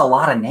 but there's a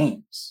lot of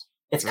names.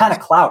 It's kind of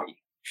cloudy.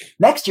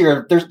 Next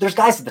year, there's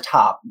guys at the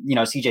top,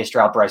 CJ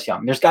Stroud, Bryce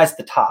Young. There's guys at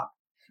the top.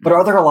 But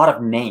are there a lot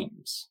of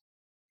names?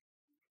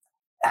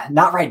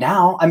 Not right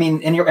now. I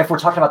mean, if we're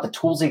talking about the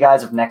toolsy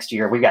guys of next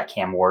year, we've got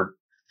Cam Ward,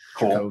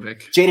 cool.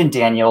 Jaden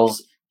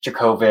Daniels,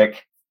 Djokovic.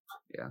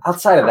 Yeah.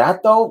 Outside of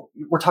that, though,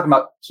 we're talking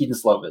about Keaton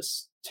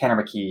Slovis,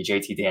 Tanner McKee,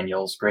 JT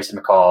Daniels, Grayson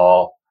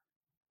McCall,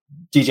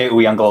 DJ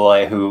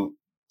Uiagalelei, who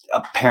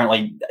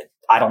apparently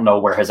I don't know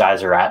where his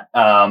eyes are at.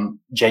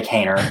 Jake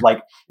Haener.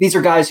 Like, these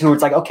are guys who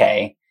it's like,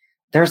 okay,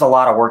 there's a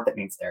lot of work that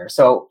needs there.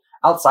 So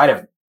outside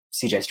of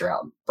CJ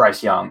Stroud,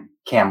 Bryce Young,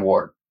 Cam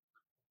Ward,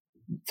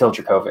 Phil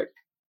Djokovic,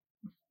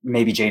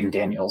 maybe Jaden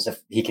Daniels,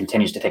 if he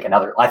continues to take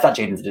another. I thought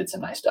Jaden did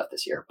some nice stuff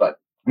this year, but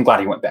I'm glad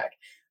he went back.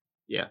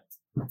 Yeah.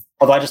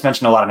 Although I just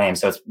mentioned a lot of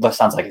names, so it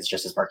sounds like it's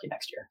just as murky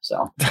next year.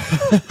 So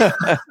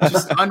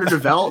just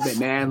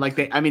underdevelopment, man. Like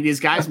these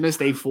guys missed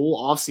a full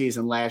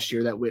offseason last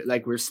year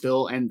we're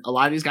still, and a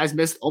lot of these guys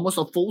missed almost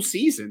a full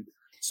season.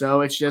 So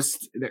it's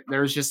just,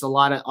 there's just a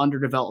lot of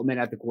underdevelopment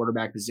at the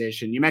quarterback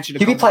position. You mentioned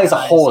QB play as a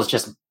whole is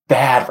just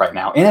bad right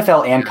now.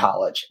 NFL and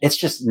college. It's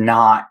just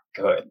not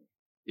good.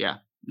 Yeah,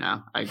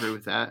 no, I agree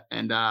with that.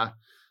 And I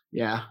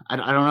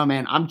don't know,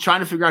 man. I'm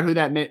trying to figure out who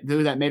that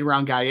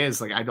mid-round guy is.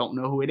 Like, I don't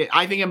know who it is.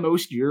 I think in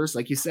most years,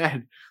 like you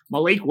said,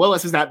 Malik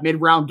Willis is that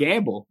mid-round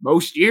gamble.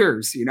 Most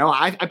years,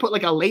 I put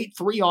like a late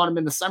 3 on him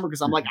in the summer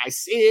because I'm like, I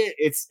see it.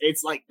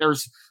 It's like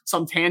there's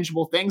some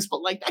tangible things,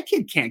 but like that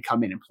kid can't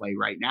come in and play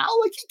right now.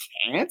 Like,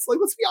 he can't. Like,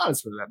 let's be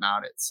honest with him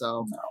about it.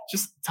 So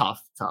just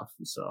tough.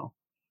 So.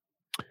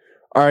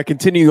 All right,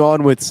 continuing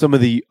on with some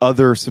of the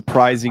other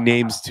surprising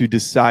names to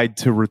decide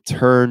to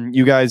return.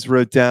 You guys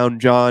wrote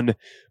down John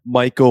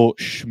Michael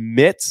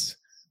Schmitz,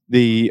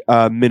 the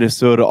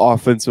Minnesota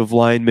offensive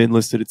lineman,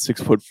 listed at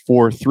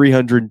 6'4",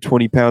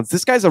 320 pounds.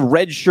 This guy's a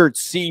redshirt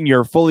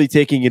senior, fully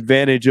taking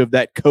advantage of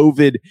that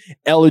COVID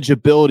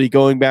eligibility,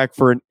 going back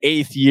for an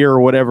 8th year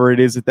or whatever it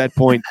is at that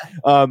point.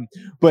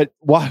 But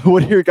what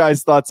are your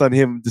guys' thoughts on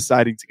him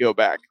deciding to go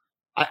back?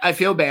 I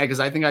feel bad because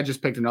I think I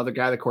just picked another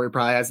guy that Corey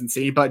probably hasn't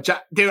seen. But,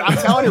 dude, I'm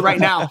telling you right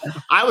now,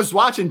 I was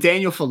watching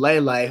Daniel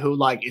Falele, who,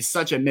 like, is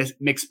such a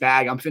mixed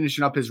bag. I'm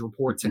finishing up his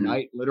report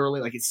tonight,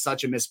 literally. Like, it's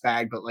such a mixed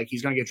bag, but, like,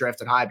 he's going to get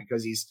drafted high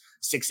because he's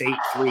 6'8",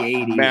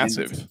 380.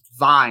 Massive.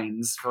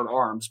 Vines for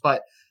arms.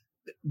 But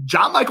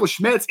John Michael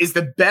Schmitz is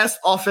the best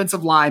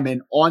offensive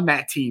lineman on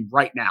that team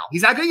right now.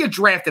 He's not going to get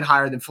drafted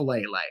higher than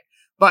Falele.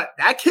 But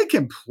that kid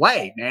can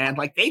play, man.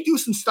 Like, they do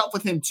some stuff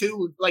with him,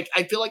 too. Like,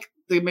 I feel like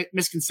the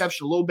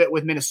misconception a little bit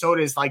with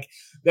Minnesota is, like,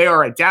 they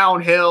are a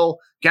downhill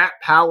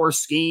gap power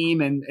scheme.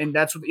 And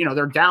that's what,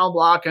 they're down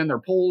blocking, they're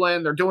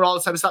pulling, they're doing all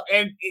this type of stuff.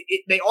 And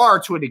they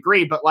are to a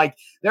degree. But, like,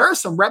 there are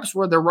some reps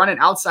where they're running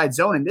outside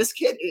zone. And this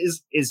kid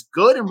is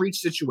good in reach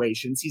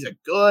situations. He's a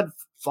good,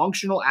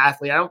 functional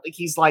athlete. I don't think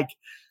he's, like,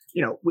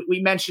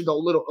 we mentioned a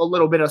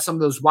little bit of some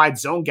of those wide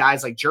zone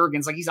guys like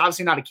Juergens. Like, he's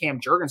obviously not a Cam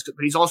Juergens,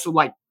 but he's also,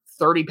 like,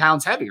 30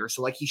 pounds heavier.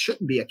 So, like, he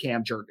shouldn't be a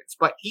Cam Juergens,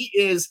 but he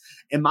is,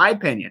 in my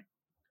opinion,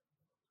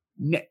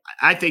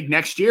 I think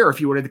next year, if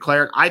you were to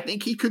declare it, I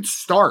think he could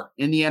start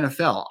in the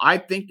NFL. I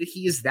think that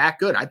he is that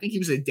good. I think he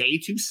was a day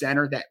 2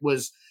 center that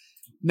was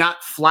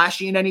not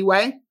flashy in any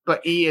way,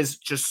 but he is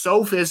just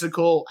so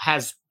physical,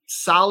 has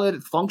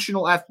solid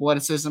functional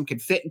athleticism, can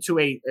fit into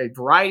a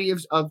variety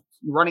of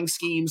running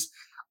schemes.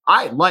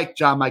 I like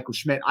John Michael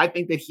Schmitz. I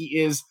think that he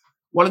is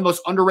one of the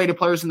most underrated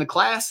players in the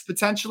class,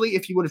 potentially,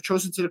 if he would have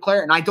chosen to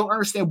declare. And I don't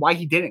understand why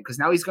he didn't, because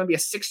now he's going to be a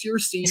 6-year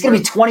senior. He's going to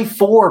be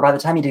 24 by the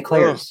time he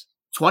declares.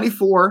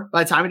 24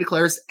 by the time he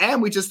declares.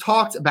 And we just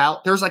talked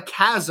about there's a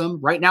chasm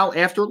right now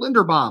after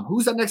Linderbaum.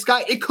 Who's that next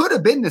guy? It could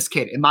have been this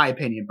kid, in my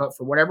opinion. But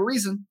for whatever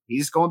reason,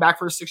 he's going back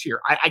for a 6th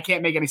year. I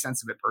can't make any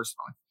sense of it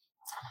personally.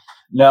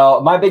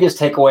 No, my biggest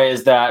takeaway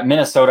is that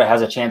Minnesota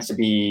has a chance to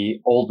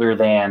be older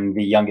than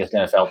the youngest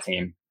NFL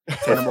team.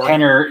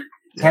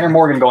 Tanner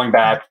Morgan going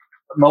back.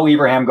 Mo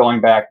Ibrahim going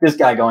back, this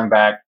guy going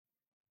back.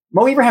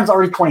 Mo Ibrahim's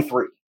already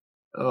 23.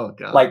 Oh,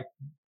 God. Like,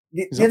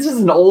 this is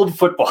an old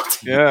football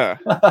team. Yeah.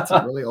 It's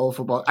a really old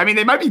football. I mean,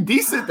 they might be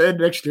decent then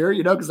next year,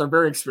 because they're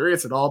very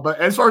experienced and all. But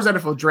as far as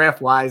NFL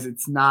draft-wise,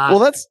 it's not. Well,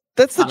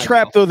 that's the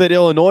trap, though, that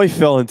Illinois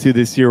fell into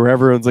this year, where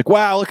everyone's like,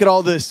 wow, look at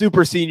all the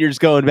super seniors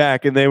going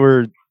back, and they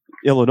were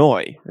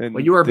Illinois. And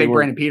well, you were a big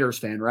Brandon Peters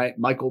fan, right?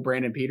 Michael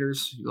Brandon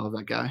Peters. You love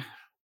that guy.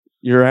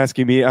 You're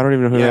asking me? I don't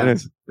even know who that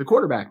is. The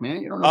quarterback,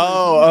 man. You don't know.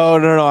 Oh,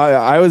 no.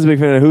 I was a big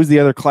fan of who's the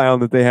other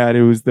clown that they had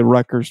who was the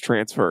Rutgers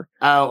transfer.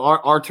 Oh,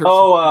 Artur.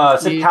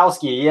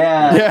 Sikowski.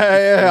 Yeah.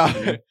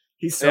 Yeah.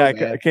 He's so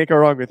I can't go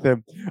wrong with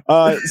him.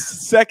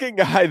 Second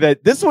guy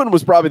this one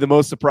was probably the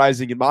most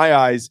surprising in my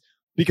eyes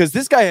because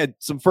this guy had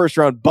some first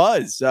round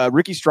buzz.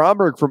 Ricky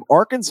Stromberg from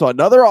Arkansas,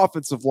 another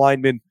offensive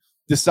lineman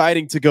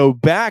deciding to go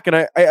back.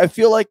 And I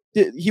feel like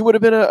he would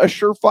have been a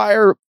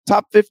surefire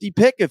top 50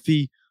 pick if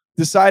he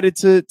decided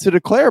to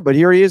declare, but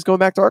here he is going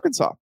back to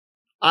Arkansas.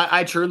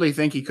 I truly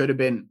think he could have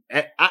been.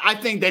 I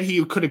think that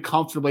he could have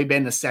comfortably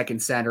been the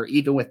second center,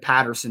 even with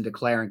Patterson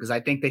declaring, because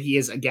I think that he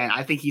is, again,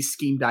 I think he's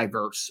scheme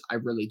diverse. I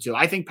really do.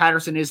 I think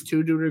Patterson is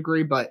too, to a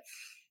degree, but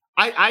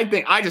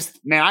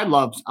I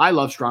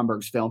love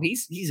Stromberg's film.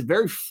 He's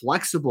very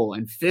flexible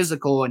and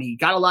physical, and he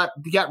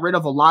got rid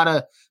of a lot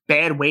of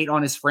bad weight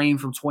on his frame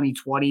from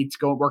 2020 to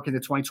go work into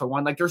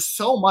 2021. Like, there's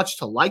so much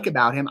to like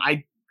about him.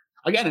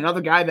 Again, another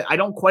guy that I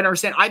don't quite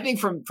understand. I think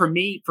for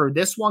me, for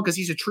this one, because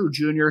he's a true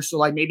junior, so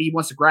like maybe he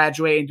wants to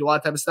graduate and do all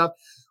that type of stuff.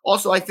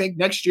 Also, I think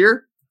next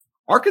year,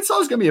 Arkansas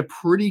is going to be a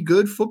pretty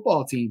good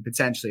football team,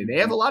 potentially. They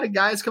have a lot of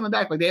guys coming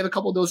back. Like, they have a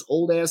couple of those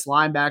old-ass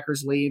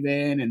linebackers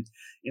leaving, and,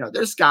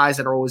 there's guys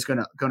that are always going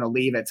to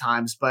leave at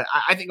times. But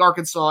I think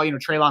Arkansas,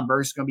 Treylon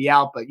Burks is going to be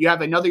out, but you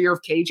have another year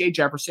of KJ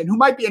Jefferson, who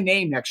might be a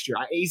name next year.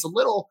 He's a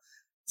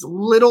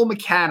little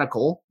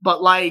mechanical,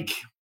 but, like,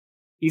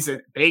 he's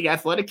a big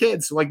athletic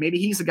kid. So, like, maybe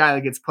he's a guy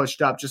that gets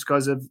pushed up just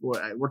because of,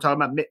 we're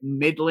talking about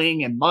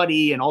middling and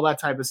muddy and all that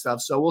type of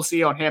stuff. So we'll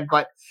see on him.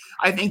 But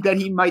I think that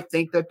he might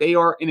think that they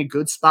are in a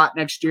good spot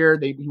next year.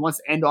 He wants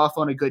to end off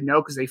on a good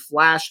note because they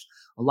flashed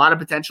a lot of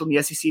potential in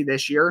the SEC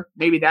this year.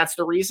 Maybe that's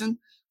the reason.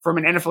 From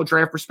an NFL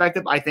draft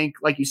perspective, I think,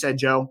 like you said,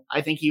 Joe,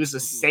 I think he was a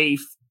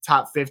safe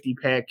top 50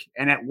 pick,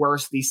 and at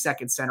worst, the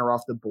second center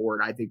off the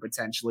board, I think,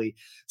 potentially.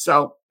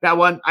 So that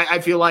one, I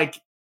feel like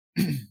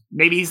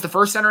maybe he's the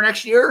first center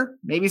next year.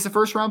 Maybe he's the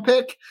first round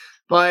pick,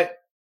 but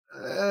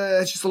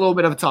it's just a little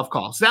bit of a tough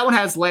call. So that one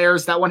has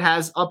layers. That one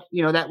has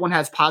that one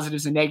has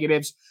positives and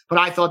negatives, but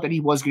I thought that he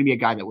was going to be a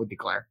guy that would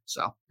declare.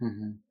 So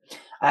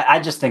I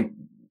just think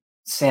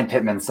Sam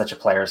Pittman's such a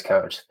player's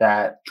coach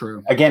that,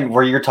 true. Again,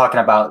 where you're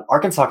talking about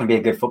Arkansas can be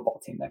a good football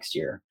team next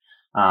year.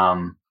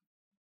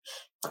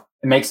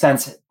 It makes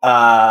sense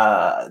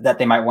that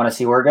they might want to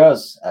see where it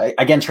goes.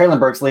 Again, Treylon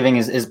Burks leaving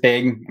is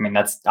big. I mean,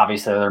 that's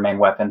obviously their main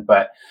weapon,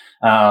 but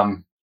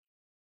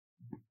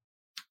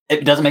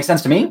it doesn't make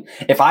sense to me.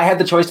 If I had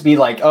the choice to be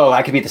like, oh,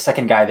 I could be the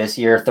second guy this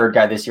year, third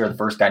guy this year, the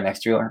first guy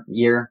next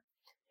year.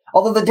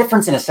 Although the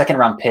difference in a second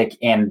round pick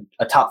and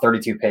a top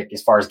 32 pick,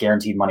 as far as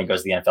guaranteed money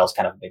goes, the NFL is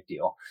kind of a big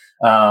deal.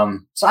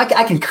 So I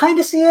can kind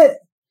of see it.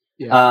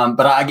 Yeah.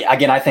 But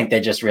I think they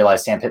just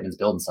realized Sam Pittman's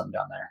building something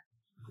down there.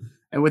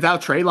 And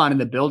without Treylon in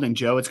the building,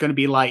 Joe, it's going to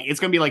be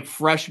like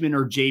freshman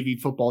or JV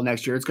football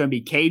next year. It's going to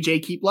be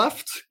KJ keep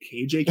left,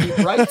 KJ keep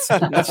right.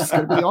 That's just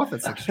going to be the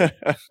offense next year.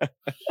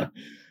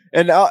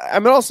 And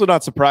I'm also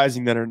not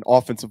surprising that an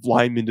offensive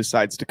lineman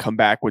decides to come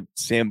back with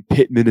Sam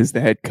Pittman as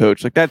the head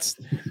coach. Like that's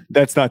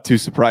not too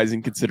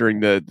surprising considering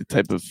the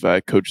type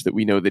of coach that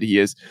we know that he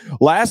is.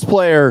 Last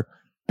player,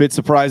 bit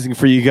surprising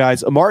for you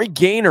guys. Amari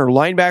Gaynor,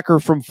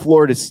 linebacker from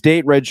Florida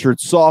State, redshirt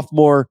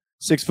sophomore,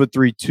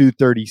 6'3",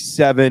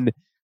 237.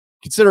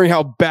 Considering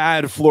how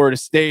bad Florida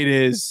State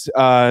is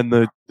and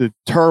the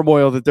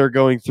turmoil that they're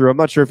going through, I'm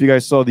not sure if you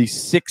guys saw the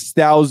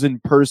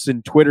 6,000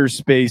 person Twitter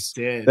space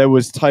that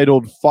was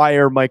titled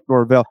 "Fire Mike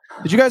Norvell."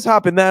 Did you guys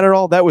hop in that at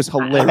all? That was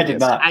hilarious. I did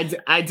not.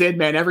 I did,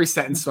 man. Every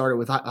sentence started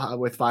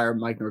with "Fire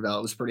Mike Norvell."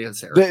 It was pretty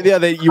hysterical.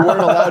 You weren't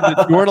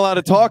allowed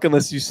to talk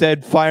unless you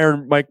said "Fire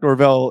Mike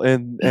Norvell,"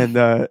 and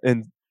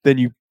then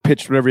you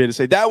pitched whatever you had to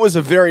say. That was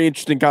a very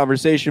interesting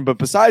conversation. But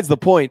besides the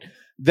point,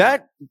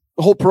 that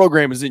whole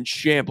program is in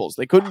shambles.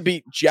 They couldn't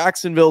beat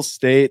Jacksonville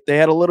State. They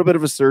had a little bit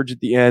of a surge at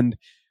the end.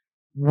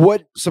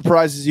 What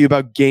surprises you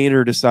about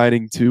Gaynor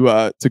deciding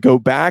to go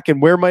back,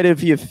 and where might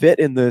he have fit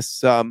in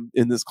this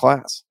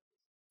class?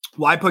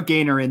 Well, I put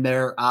Gaynor in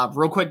there.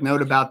 Real quick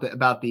note about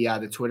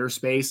the Twitter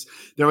space.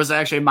 There was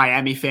actually a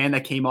Miami fan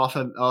that came off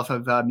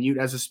of mute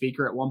as a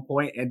speaker at one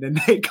point, and then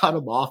they cut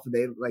him off and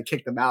they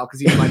kicked him out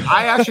because he was like,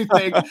 "I actually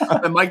think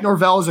that Mike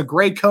Norvell is a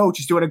great coach.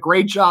 He's doing a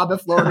great job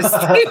at Florida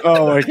State."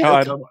 Oh my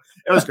god,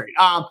 it was great.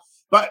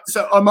 But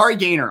so Amari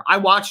Gaynor, I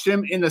watched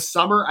him in the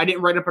summer. I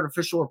didn't write up an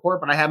official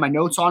report, but I had my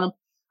notes on him.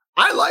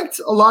 I liked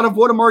a lot of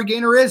what Amari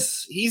Gaynor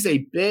is. He's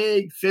a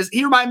big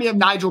he reminded me of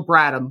Nigel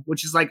Bradham,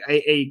 which is like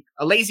a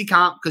lazy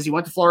comp because he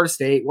went to Florida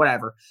State,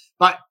 whatever.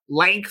 But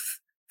length,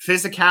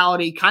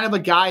 physicality, kind of a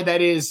guy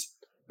that is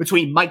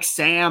between Mike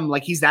Sam,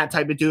 like he's that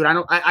type of dude.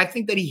 I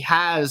think that he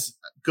has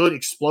good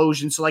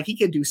explosion. So like he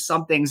can do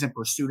some things in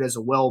pursuit as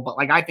a will, but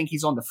like I think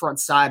he's on the front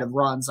side of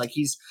runs. Like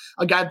he's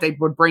a guy that they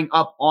would bring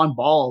up on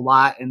ball a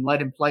lot and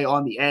let him play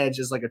on the edge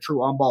as like a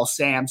true on ball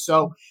Sam.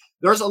 So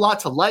there's a lot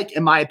to like,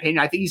 in my opinion.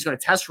 I think he's going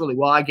to test really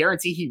well. I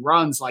guarantee he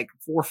runs like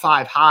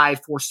 4.5 high,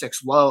 4.6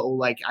 low.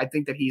 Like I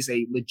think that he's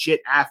a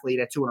legit athlete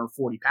at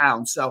 240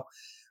 pounds. So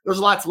there's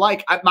a lot to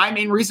like. My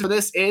main reason for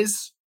this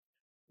is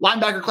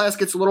linebacker class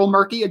gets a little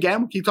murky.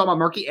 Again, we keep talking about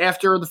murky.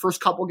 After the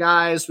first couple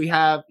guys, we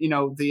have,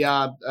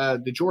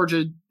 the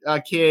Georgia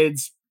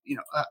kids,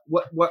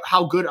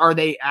 how good are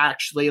they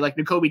actually? Like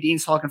Nakobe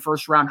Dean's talking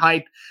first round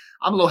hype.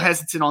 I'm a little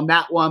hesitant on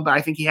that one, but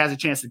I think he has a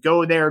chance to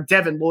go there.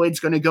 Devin Lloyd's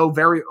going to go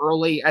very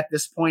early at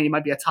this point. He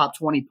might be a top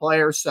 20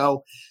 player.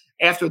 So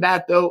after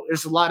that, though,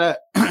 there's a lot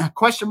of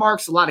question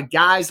marks, a lot of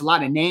guys, a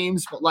lot of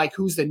names, but like,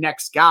 who's the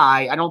next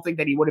guy? I don't think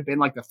that he would have been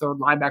like the third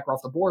linebacker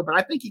off the board, but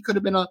I think he could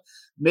have been a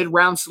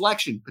mid-round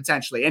selection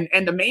potentially.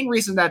 And the main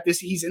reason that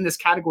he's in this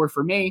category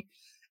for me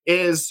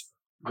is,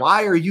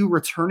 why are you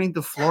returning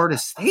to Florida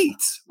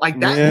State? Like,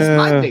 that is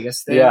my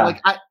biggest thing. Yeah.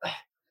 Like,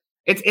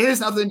 it is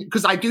nothing,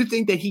 because I do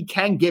think that he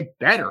can get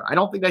better. I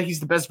don't think that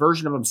he's the best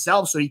version of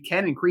himself, so he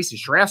can increase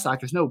his draft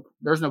stock.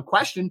 There's no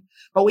question.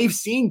 But we've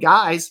seen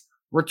guys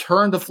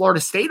return to Florida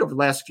State over the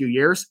last few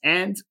years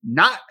and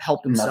not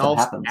help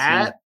themselves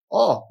at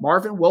all.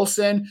 Marvin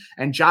Wilson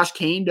and Josh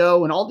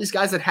Kando and all these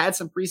guys that had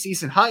some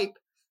preseason hype,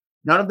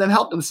 none of them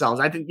helped themselves.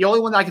 I think the only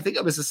one that I can think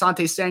of is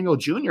Asante Samuel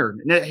Jr.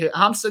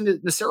 Hamza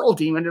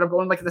Nasirildeen ended up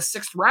going like in the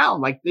 6th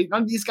round. Like,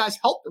 none of these guys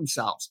helped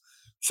themselves.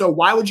 So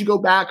why would you go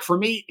back? For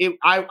me,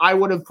 I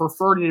would have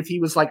preferred it if he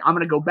was like, I'm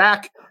going to go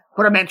back,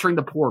 but I'm entering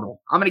the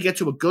portal. I'm going to get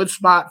to a good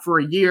spot for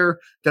a year,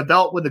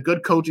 develop with a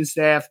good coaching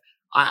staff.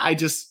 I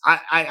just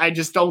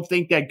don't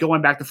think that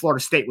going back to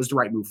Florida State was the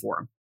right move for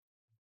him.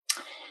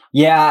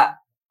 Yeah.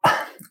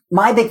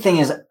 My big thing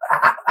is,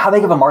 how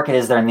big of a market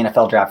is there in the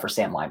NFL draft for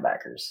Sam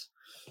linebackers?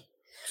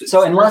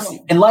 So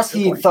unless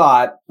he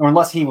thought, or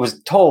unless he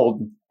was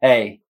told,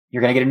 hey,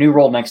 you're going to get a new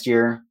role next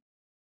year,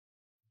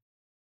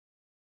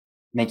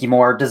 make you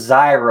more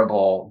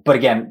desirable. But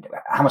again,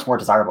 how much more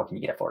desirable can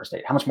you get at Florida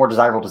State? How much more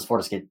desirable does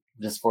Florida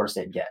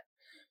State get?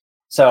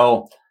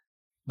 So,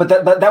 but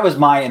that was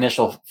my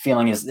initial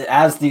feeling, is that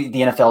as the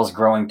NFL is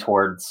growing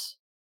towards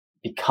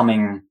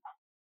becoming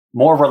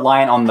more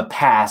reliant on the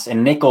pass,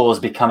 and nickel is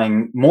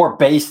becoming more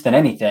base than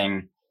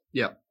anything.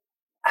 Yeah.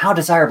 How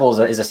desirable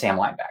is a Sam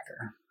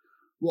linebacker?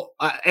 Well,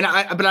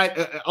 but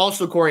I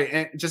also, Corey,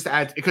 and just to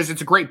add, because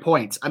it's a great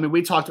point. I mean,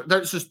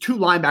 there's just 2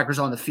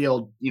 linebackers on the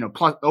field,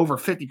 plus over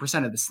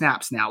 50% of the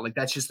snaps now. Like,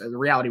 that's just the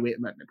reality.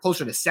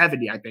 Closer to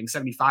 70, I think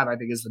 75, I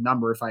think is the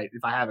number if I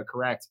have it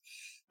correct.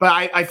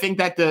 But I think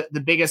that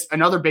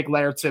another big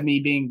layer to me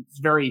being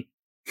very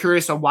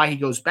curious on why he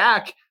goes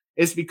back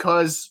is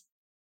because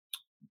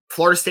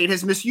Florida State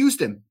has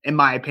misused him, in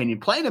my opinion,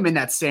 playing him in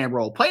that Sam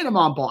role, playing him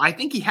on ball. I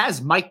think he has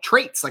Mike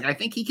traits. Like, I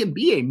think he can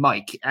be a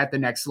Mike at the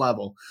next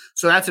level.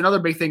 So that's another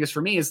big thing is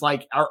for me is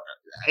like,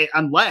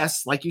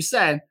 unless, like you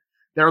said,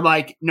 they're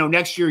like, no,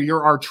 next year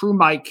you're our true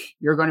Mike.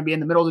 You're going to be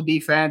in the middle of the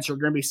defense. You're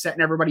going to be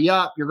setting everybody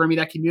up. You're going to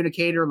be that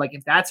communicator. Like,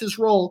 if that's his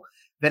role,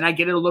 then I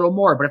get it a little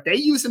more. But if they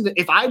use him,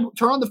 if I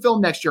turn on the film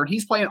next year and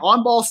he's playing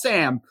on ball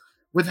Sam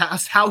with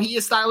how he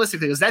is stylistically,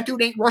 because that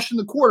dude ain't rushing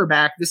the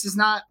quarterback. This is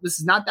not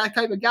that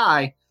type of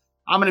guy.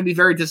 I'm going to be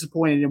very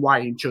disappointed in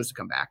why he chose to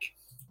come back.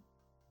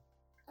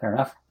 Fair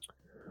enough.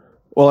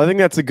 Well, I think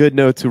that's a good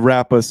note to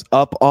wrap us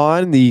up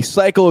on. The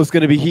cycle is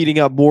going to be heating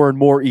up more and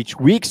more each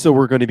week, so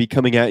we're going to be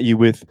coming at you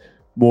with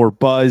more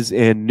buzz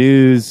and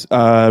news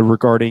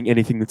regarding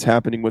anything that's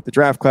happening with the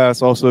draft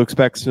class. Also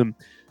expect some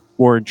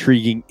more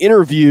intriguing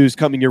interviews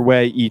coming your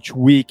way each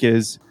week.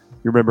 As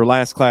you remember,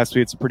 last class we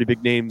had some pretty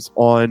big names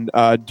on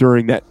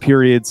during that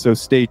period, so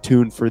stay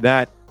tuned for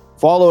that.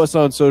 Follow us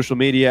on social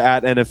media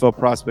at NFL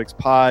Prospects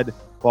Pod.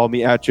 Follow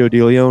me at Joe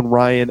DeLeon,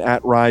 Ryan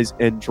at Rise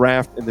and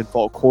Draft, and then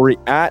follow Corey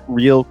at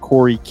Real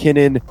Corey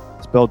Kinnan,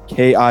 spelled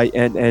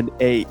Kinnan.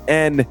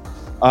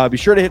 Be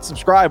sure to hit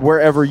subscribe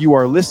wherever you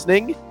are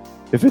listening.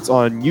 If it's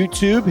on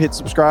YouTube, hit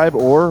subscribe,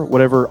 or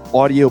whatever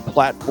audio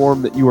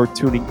platform that you are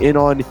tuning in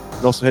on.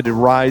 And also head to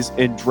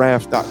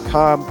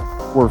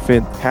riseanddraft.com for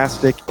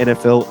fantastic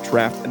NFL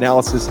draft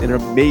analysis and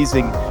an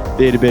amazing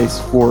database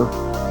for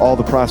all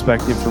the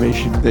prospect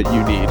information that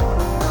you need.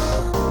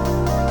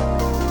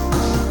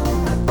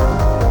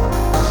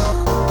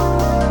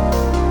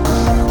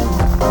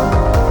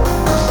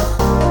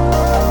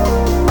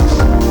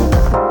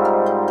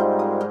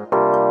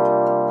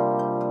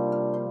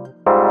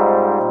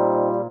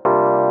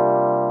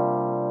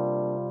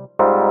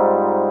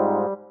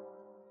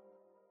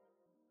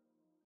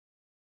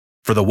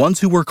 For the ones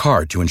who work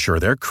hard to ensure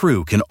their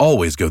crew can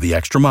always go the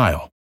extra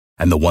mile,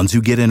 and the ones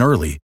who get in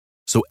early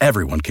so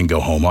everyone can go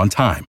home on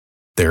time,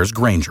 there's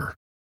Grainger,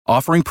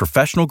 offering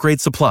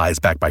professional-grade supplies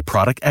backed by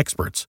product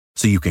experts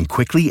so you can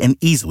quickly and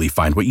easily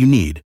find what you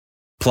need.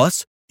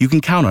 Plus, you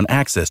can count on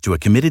access to a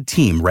committed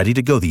team ready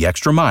to go the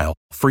extra mile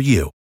for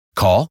you.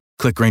 Call,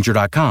 click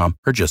Grainger.com,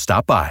 or just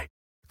stop by.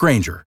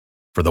 Grainger,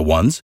 for the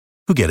ones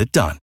who get it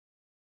done.